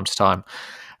from time to time.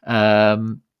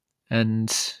 And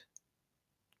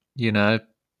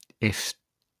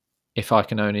if I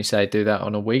can only say do that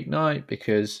on a weeknight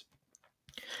because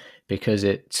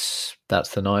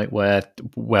that's the night where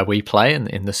we play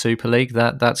in the Super League,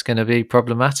 that's going to be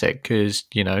problematic because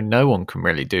no one can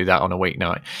really do that on a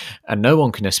weeknight, and no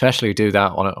one can especially do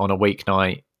that on a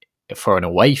weeknight for an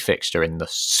away fixture in the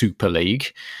Super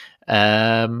League.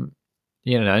 No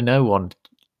one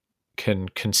can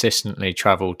consistently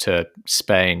travel to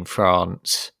Spain,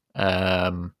 France,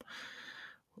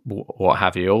 what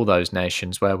have you, all those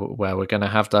nations where we're going to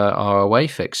have our away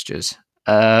fixtures.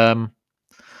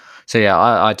 So yeah,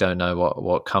 I don't know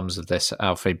what comes of this,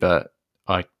 Alfie, but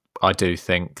I do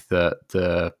think that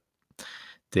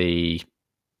the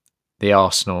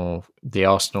Arsenal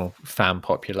fan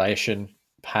population,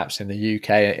 perhaps in the UK,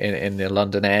 in the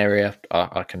London area,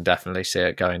 I can definitely see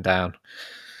it going down.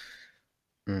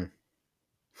 Mm.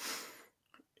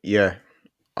 Yeah,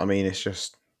 I mean, it's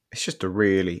just a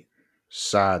really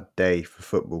sad day for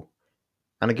football.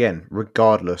 And again,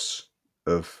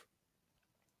 of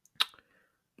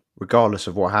regardless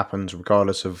of what happens,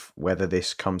 regardless of whether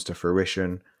this comes to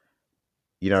fruition,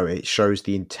 it shows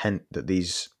the intent that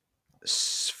these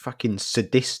fucking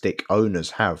sadistic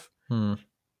owners have.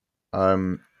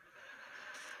 Um,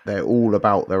 they're all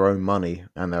about their own money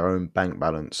and their own bank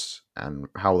balance and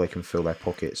how they can fill their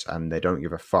pockets, and they don't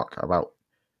give a fuck about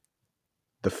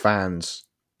the fans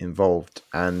involved.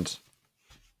 And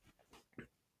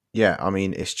yeah, I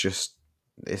mean, it's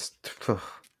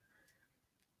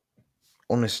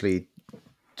honestly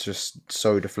just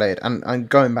so deflated. And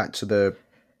going back to the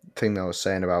thing that I was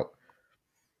saying about,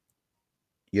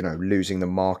 losing the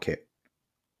market,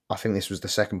 I think this was the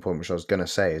second point, which I was going to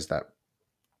say, is that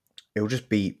it'll just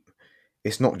be,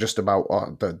 it's not just about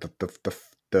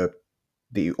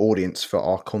the audience for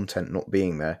our content not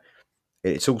being there.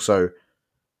 It's also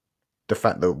the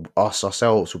fact that us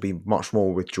ourselves will be much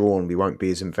more withdrawn. We won't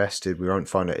be as invested. We won't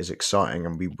find it as exciting,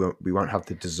 and we won't have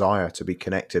the desire to be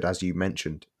connected, as you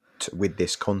mentioned, with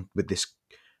this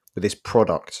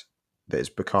product that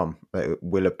it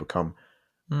will have become.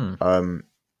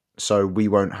 so we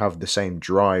won't have the same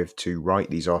drive to write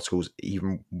these articles,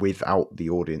 even without the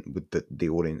audience, with the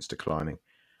audience declining.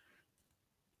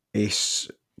 It's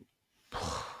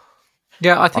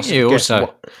Yeah, I I think you guess also,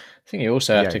 what. I think you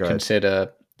also have Yeah, to go ahead.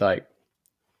 consider, like,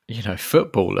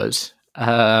 footballers,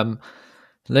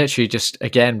 literally just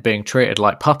again being treated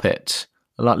like puppets,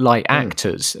 like Mm,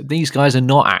 actors. These guys are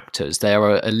not actors; they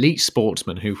are elite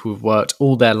sportsmen who've worked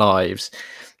all their lives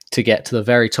to get to the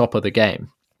very top of the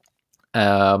game.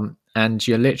 And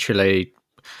you're literally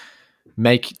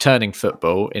turning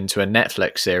football into a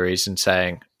Netflix series and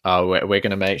saying, "Oh, we're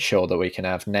going to make sure that we can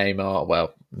have Neymar."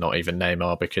 Well, not even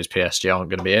Neymar because PSG aren't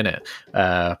going to be in it.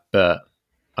 But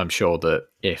I'm sure that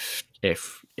if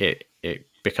it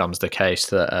becomes the case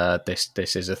that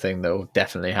this is a thing that will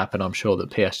definitely happen, I'm sure that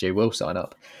PSG will sign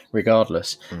up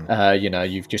regardless. mm.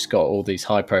 You've just got all these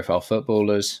high profile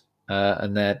footballers,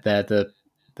 and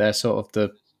they're sort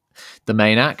of the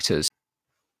main actors.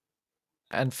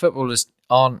 And footballers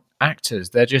aren't actors;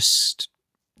 they're,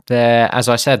 as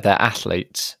I said, they're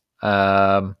athletes.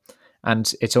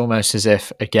 And it's almost as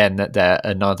if, again, that they're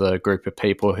another group of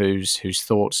people whose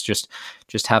thoughts just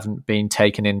haven't been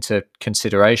taken into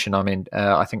consideration. I mean,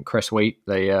 I think Chris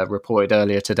Wheatley reported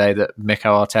earlier today that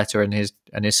Mikel Arteta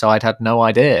and his side had no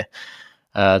idea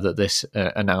that this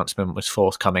announcement was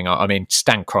forthcoming. I mean,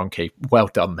 Stan Kroenke, well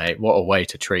done, mate. What a way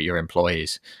to treat your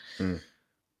employees. Mm.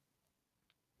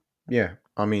 Yeah,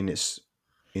 I mean, it's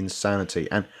insanity.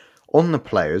 And on the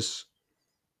players,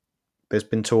 there's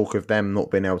been talk of them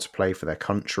not being able to play for their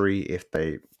country if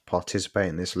they participate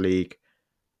in this league.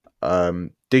 Do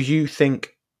you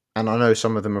think? And I know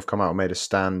some of them have come out and made a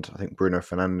stand. I think Bruno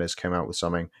Fernandes came out with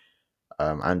something.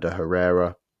 Ander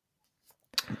Herrera,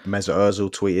 Mesut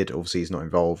Ozil tweeted. Obviously, he's not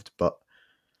involved, but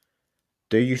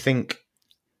do you think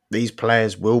these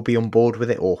players will be on board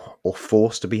with it, or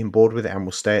forced to be on board with it, and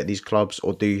will stay at these clubs,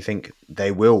 or do you think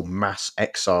they will mass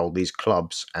exile these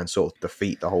clubs and sort of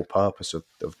defeat the whole purpose of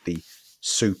the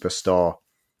superstar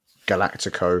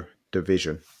Galactico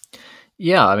division?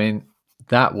 Yeah, I mean,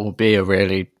 that will be a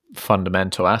really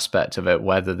fundamental aspect of it,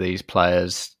 whether these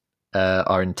players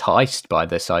are enticed by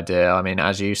this idea. I mean,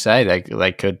 as you say,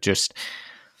 they could just,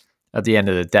 at the end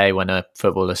of the day, when a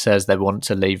footballer says they want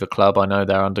to leave a club, I know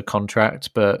they're under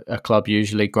contract, but a club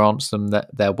usually grants them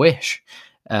their wish.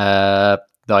 Uh,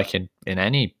 like in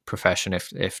any profession,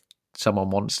 if someone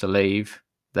wants to leave,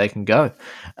 they can go.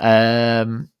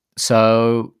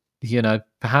 So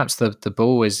perhaps the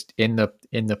ball is in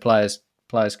the players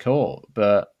court,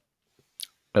 but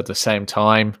at the same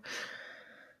time,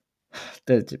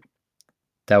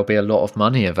 there'll be a lot of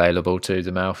money available to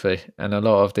them, Alfie, and a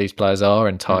lot of these players are Mm.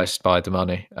 enticed by the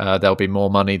money. There'll be more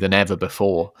money than ever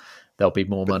before. There'll be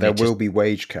more But money. there Just will be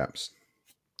wage caps,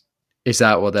 is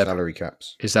that what salary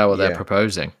caps. they're Yeah.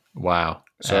 proposing? Wow.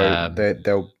 So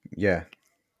they'll yeah.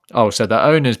 Oh, so the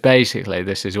owners basically,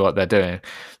 this is what they're doing.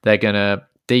 They're going to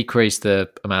decrease the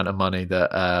amount of money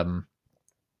that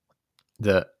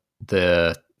the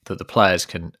that the players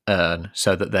can earn,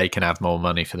 so that they can have more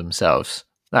money for themselves.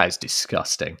 That is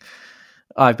disgusting.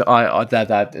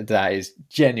 That is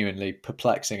genuinely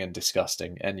perplexing and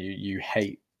disgusting, and you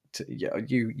hate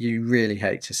you really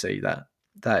hate to see that.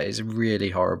 That is really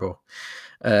horrible.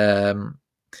 Um,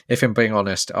 if I'm being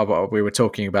honest, we were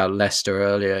talking about Leicester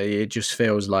earlier. It just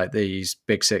feels like these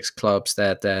big six clubs.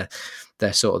 They're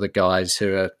sort of the guys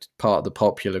who are part of the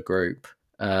popular group,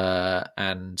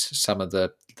 and some of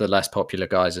the less popular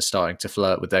guys are starting to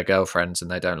flirt with their girlfriends,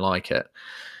 and they don't like it.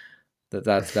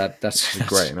 That's It's a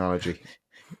great analogy.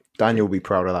 Daniel will be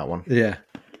proud of that one. yeah.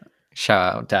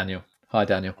 Shout out Daniel. Hi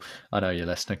Daniel. I know you're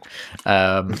listening.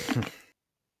 Um,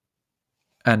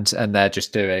 and they're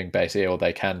just doing basically all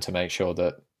they can to make sure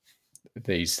that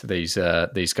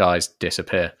these guys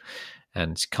disappear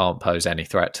and can't pose any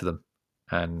threat to them.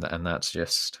 And that's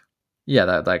just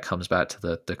that comes back to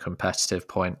the competitive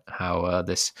point, how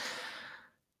this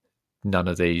none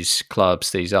of these clubs,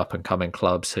 these up and coming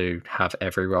clubs who have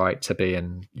every right to be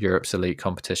in Europe's elite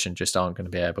competition, just aren't going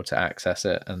to be able to access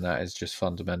it, and that is just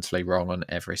fundamentally wrong on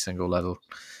every single level.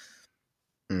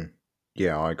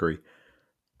 Yeah, I agree.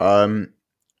 Um,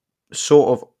 Sort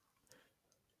of.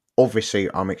 Obviously,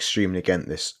 I'm extremely against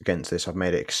this. Against this, I've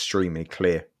made it extremely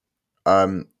clear.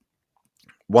 Um,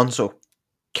 One sort of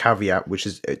caveat, which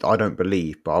is I don't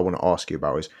believe, but I want to ask you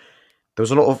about, is there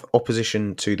was a lot of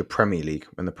opposition to the Premier League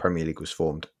when the Premier League was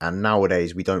formed, and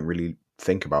nowadays we don't really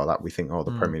think about that. We think, oh,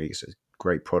 the Mm. Premier League is a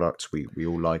great product. We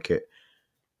all like it.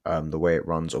 The way it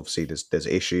runs, obviously, there's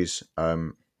issues.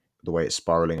 The way it's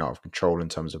spiraling out of control in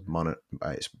terms of money,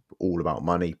 it's all about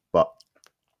money. But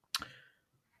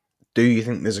do you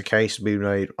think there's a case to be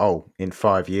made? Oh, in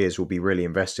 5 years we'll be really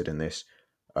invested in this,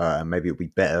 and maybe it'll be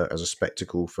better as a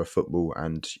spectacle for football,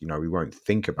 and we won't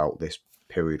think about this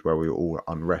period where we were all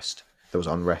unrest. There was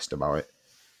unrest about it.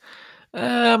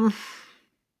 Um,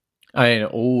 I mean,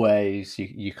 always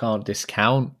you can't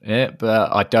discount it,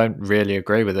 but I don't really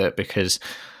agree with it because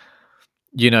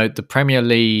the Premier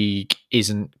League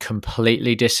isn't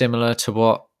completely dissimilar to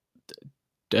what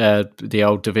the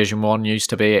old Division One used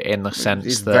to be in the It's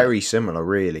sense that, very similar,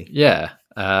 really. yeah,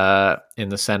 in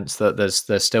the sense that there's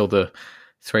still the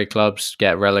three clubs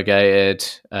get relegated,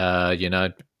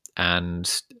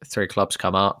 and three clubs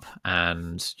come up,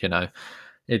 and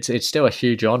it's still a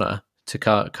huge honour to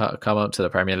come up to the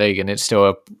Premier League, and it's still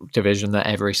a division that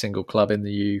every single club in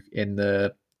the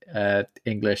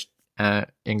English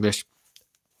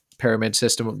pyramid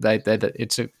system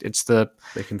it's the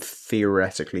They can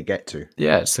theoretically get to.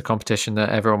 it's the competition that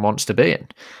everyone wants to be in.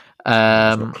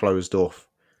 It's not closed off.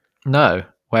 No,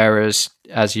 whereas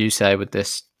as you say with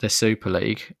the Super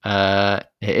League, it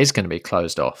is going to be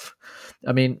closed off.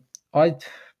 I mean, I'd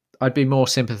be more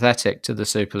sympathetic to the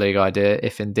Super League idea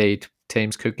if indeed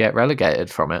teams could get relegated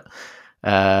from it.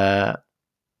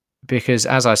 Because,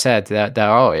 as I said, there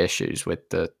are issues with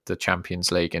the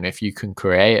Champions League, and if you can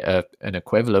create an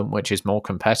equivalent which is more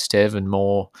competitive and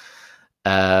more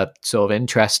sort of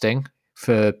interesting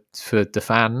for the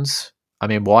fans, I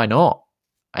mean, why not?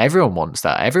 Everyone wants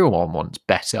that. Everyone wants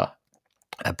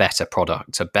a better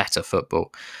product, a better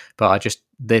football. But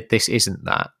this isn't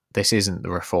that. This isn't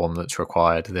the reform that's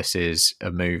required. This is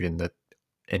a move in the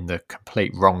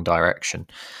complete wrong direction.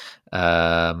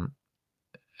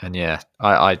 And yeah,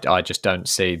 I just don't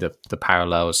see the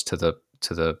parallels to the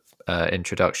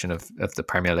introduction of the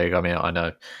Premier League. I mean, I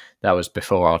know that was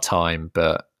before our time,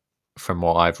 but from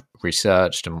what I've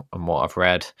researched and what I've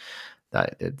read,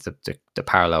 that the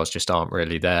parallels just aren't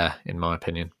really there, in my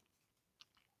opinion.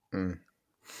 Mm.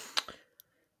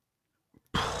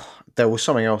 There was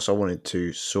something else I wanted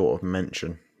to sort of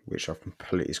mention, which I've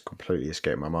completely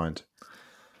escaped my mind.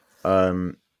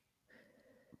 But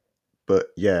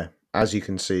yeah, as you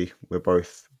can see, we're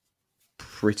both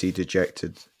pretty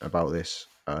dejected about this.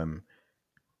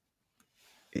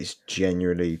 It's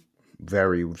genuinely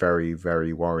very, very,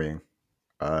 very worrying.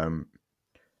 Um,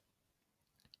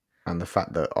 and the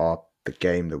fact that the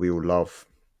game that we all love,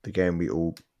 the game we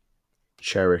all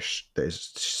cherish, that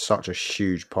is such a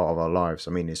huge part of our lives.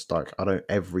 I mean, it's like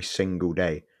every single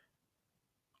day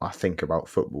I think about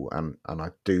football, and I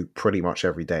do pretty much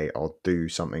every day. I'll do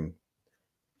something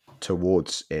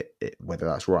towards it, whether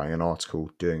that's writing an article,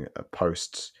 doing a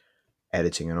posts,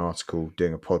 editing an article,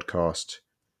 doing a podcast,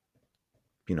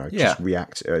 Yeah,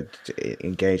 just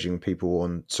engaging people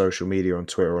on social media, on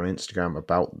Twitter, on Instagram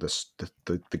about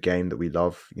the game that we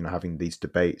love, having these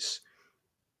debates.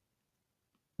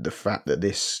 The fact that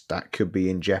that could be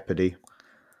in jeopardy,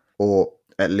 or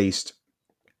at least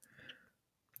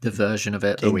the version of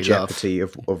it that in we love. jeopardy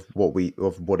of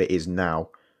what it is now,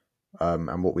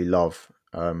 and what we love,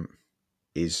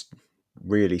 is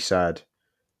really sad.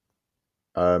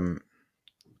 And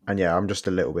yeah, I'm just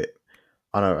a little bit.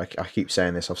 I know I keep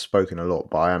saying this. I've spoken a lot,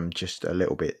 but I am just a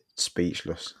little bit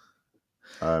speechless.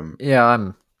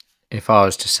 Yeah, if I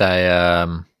was to say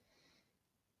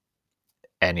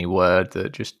any word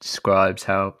that just describes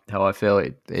how I feel,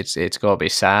 it's got to be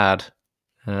sad.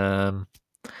 Um,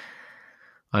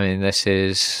 I mean, this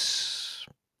is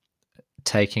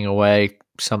taking away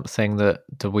something that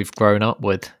we've grown up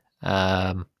with.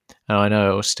 And I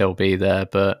know it will still be there,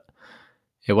 but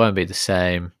it won't be the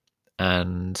same.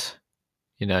 And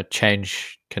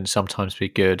change can sometimes be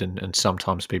good and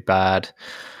sometimes be bad.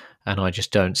 And I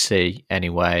just don't see any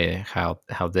way how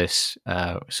this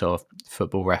sort of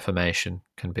football reformation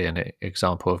can be an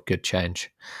example of good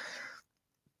change.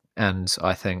 And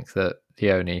I think that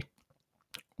the only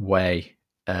way,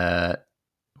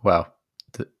 well,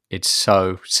 it's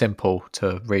so simple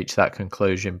to reach that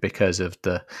conclusion because of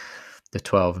the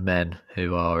 12 men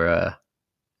who are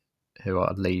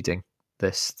leading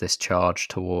this charge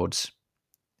towards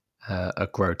a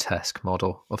grotesque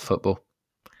model of football.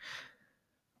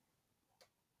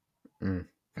 mm.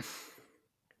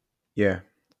 Yeah,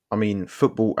 I mean,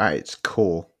 football at its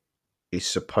core is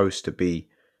supposed to be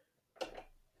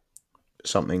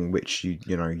something which you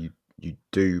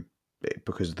do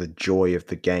because of the joy of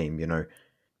the game.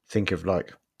 Think of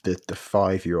like the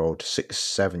 5-year-old, 6,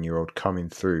 7-year-old coming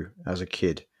through as a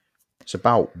kid. It's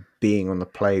about being on the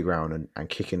playground and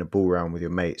kicking a ball around with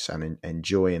your mates and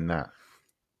enjoying that.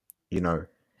 You know,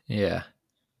 Yeah,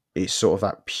 it's sort of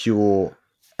that pure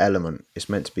element. It's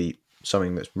meant to be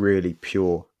something that's really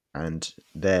pure and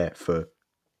there for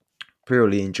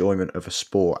purely enjoyment of a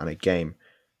sport and a game.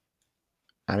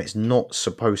 And it's not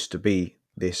supposed to be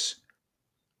this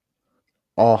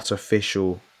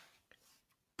artificial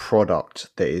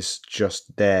product that is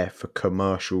just there for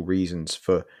commercial reasons,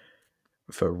 for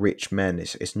rich men.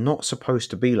 It's not supposed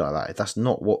to be like that. That's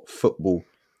not what football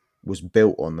was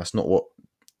built on. That's not what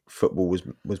football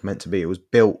was meant to be. It was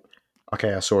built.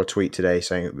 Okay, I saw a tweet today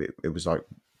saying it was like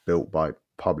built by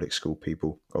public school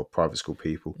people or private school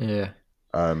people. Yeah.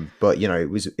 But you know, it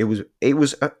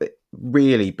was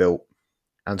really built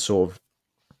and sort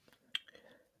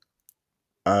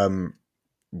of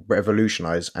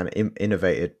revolutionized and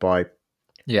innovated by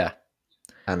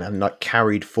and like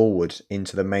carried forward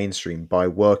into the mainstream by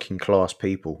working class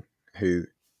people who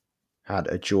had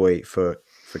a joy for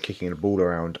kicking a ball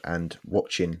around and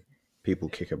watching people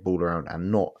kick a ball around,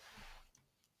 and not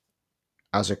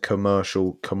as a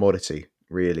commercial commodity,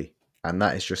 really. And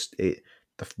that is just it.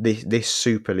 This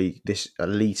Super League, this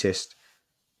elitist,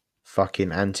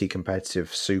 fucking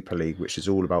anti-competitive Super League, which is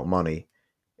all about money,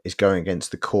 is going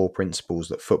against the core principles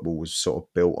that football was sort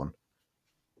of built on.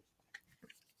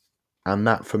 And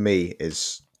that, for me,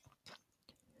 is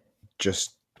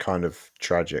just kind of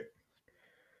tragic.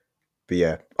 But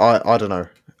yeah, I don't know.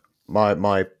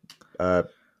 My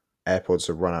AirPods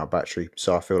have run out of battery,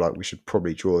 so I feel like we should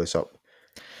probably draw this up.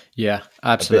 Yeah,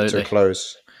 absolutely. A bit to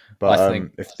close. But I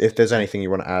think, if there's anything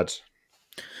you want to add.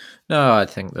 No, I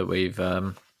think that we've,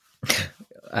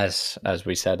 as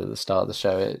we said at the start of the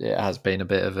show, it has been a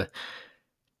bit of a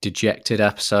dejected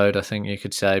episode, I think you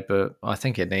could say, but I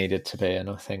think it needed to be, and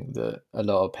I think that a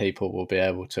lot of people will be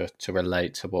able to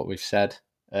relate to what we've said.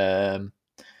 And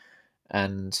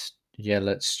yeah,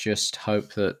 let's just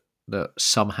hope that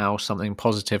somehow something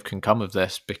positive can come of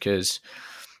this, because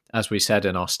as we said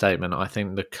in our statement, I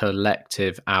think the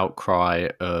collective outcry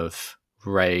of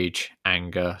rage,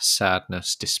 anger,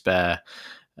 sadness, despair,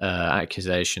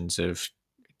 accusations of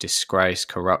disgrace,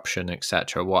 corruption,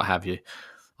 etc., what have you,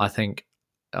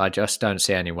 I just don't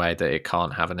see any way that it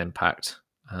can't have an impact.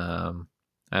 And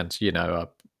you know,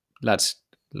 let's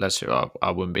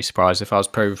I wouldn't be surprised if I was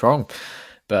proved wrong,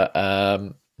 but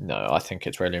no, I think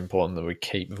it's really important that we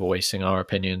keep voicing our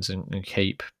opinions and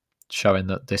keep showing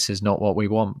that this is not what we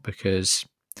want, because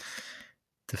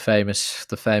the famous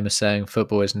saying,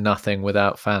 football is nothing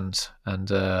without fans, and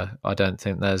I don't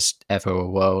think there's ever a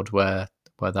world where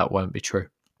that won't be true.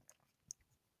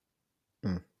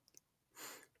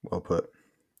 Well put.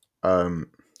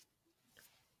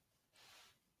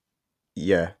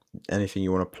 Yeah, anything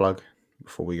you want to plug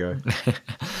before we go?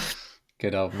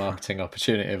 Good old marketing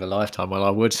opportunity of a lifetime. Well, I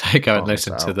would say go and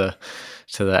listen to the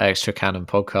Extra Cannon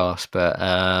podcast, but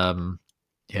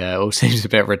yeah, it all seems a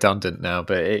bit redundant now.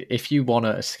 But if you want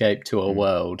to escape to a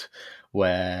world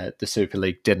where the Super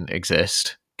League didn't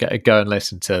exist, go and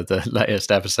listen to the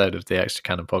latest episode of the Extra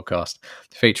Cannon podcast,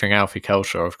 featuring Alfie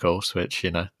Kelshaw, of course, which, you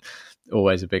know,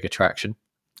 always a big attraction.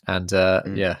 And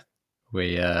yeah,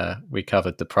 we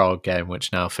covered the Prague game,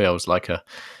 which now feels like a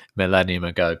millennium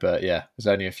ago, but yeah, it was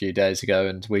only a few days ago,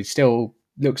 and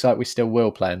looks like we still will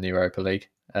play in the Europa League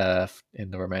in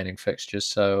the remaining fixtures.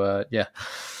 So yeah,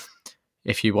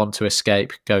 if you want to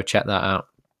escape, go check that out.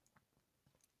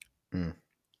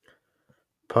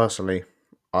 Personally,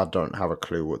 I don't have a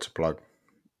clue what to plug.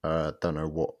 Don't know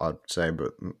what I'd say,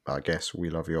 but I guess we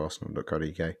love you,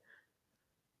 Arsenal.co.uk.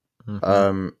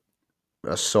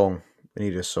 A song. We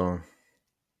need a song.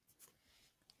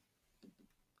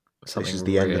 This is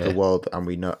the end of the world,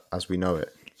 and as we know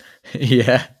it.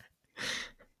 Yeah.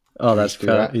 Oh, that's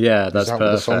perfect. Yeah, that's perfect.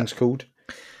 What the song's called?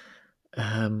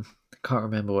 I can't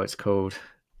remember what it's called.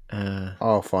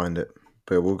 I'll find it,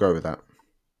 but we'll go with that,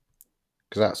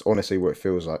 because that's honestly what it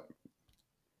feels like.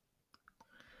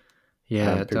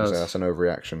 Yeah, people say that's an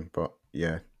overreaction, but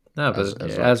yeah. No, but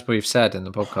as we've said in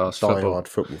the podcast, die-hard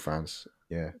football fans.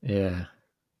 Yeah. Yeah.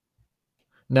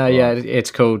 No, right. Yeah,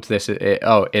 it's called this.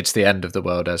 It's the end of the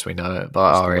world as we know it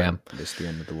by R.E.M. It's the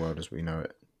end of the world as we know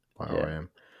it by R.E.M.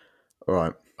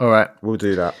 All right, we'll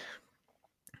do that.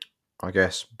 I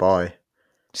guess. Bye.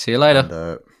 See you later.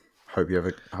 And hope you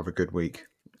have a good week.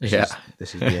 This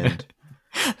is the end.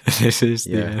 This is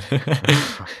the end.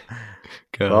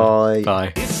 Bye.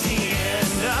 Bye. It's the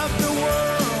end of the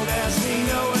world as we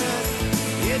know it.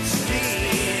 It's the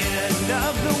end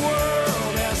of the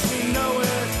world as we know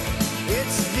it.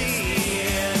 It's the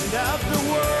end of the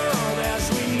world as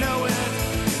we know it.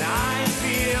 And I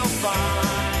feel fine.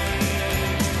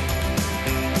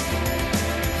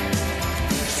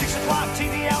 6 o'clock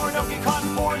TV hour, don't get caught in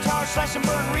foreign tower, slash and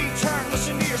burn, return.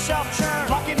 Listen to yourself churn.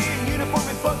 Locking in, uniform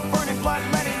and book, burning blood,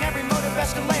 letting every motive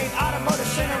escalate. Automotive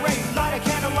incinerate. Light a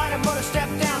candle, light a motor, step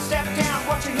down,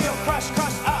 watch your heel crush.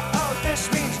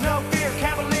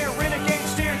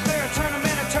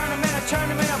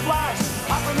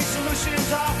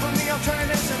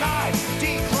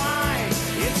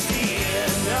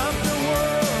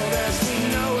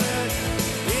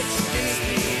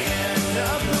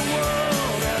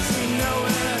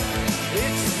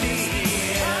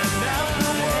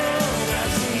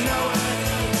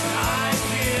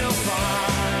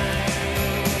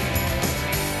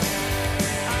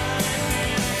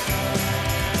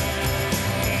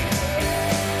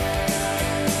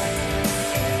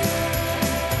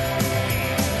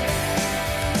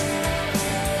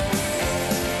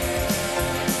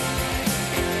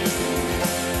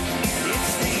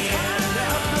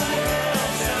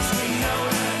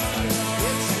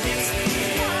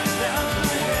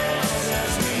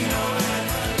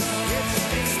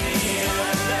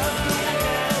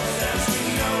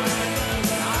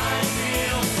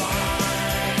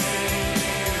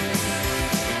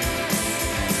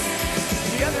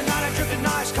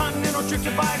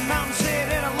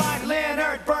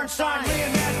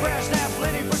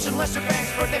 Mr.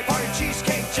 Banks' birthday party,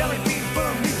 cheesecake, jelly bean,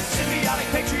 boom, music, symbiotic,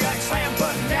 patriotic, slam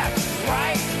button, nap.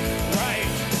 Right, right.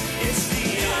 It's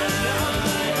the end of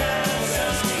the world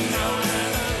as we know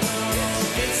it.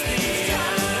 It's the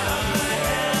end of the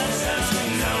world as we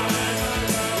know it.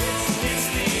 It's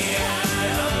the end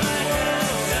of the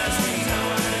world as we know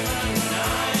it. And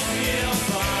I feel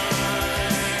fine.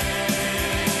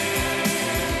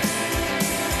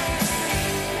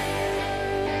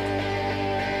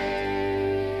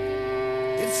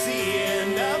 It's the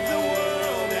end of the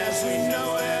world as we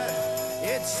know it.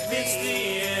 It's the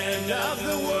end of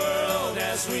the world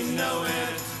as we know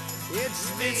it. It's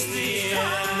the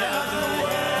end of the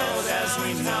world as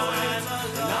we know it.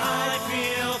 And I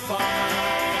feel fine.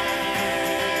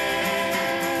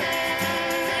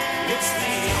 It's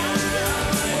the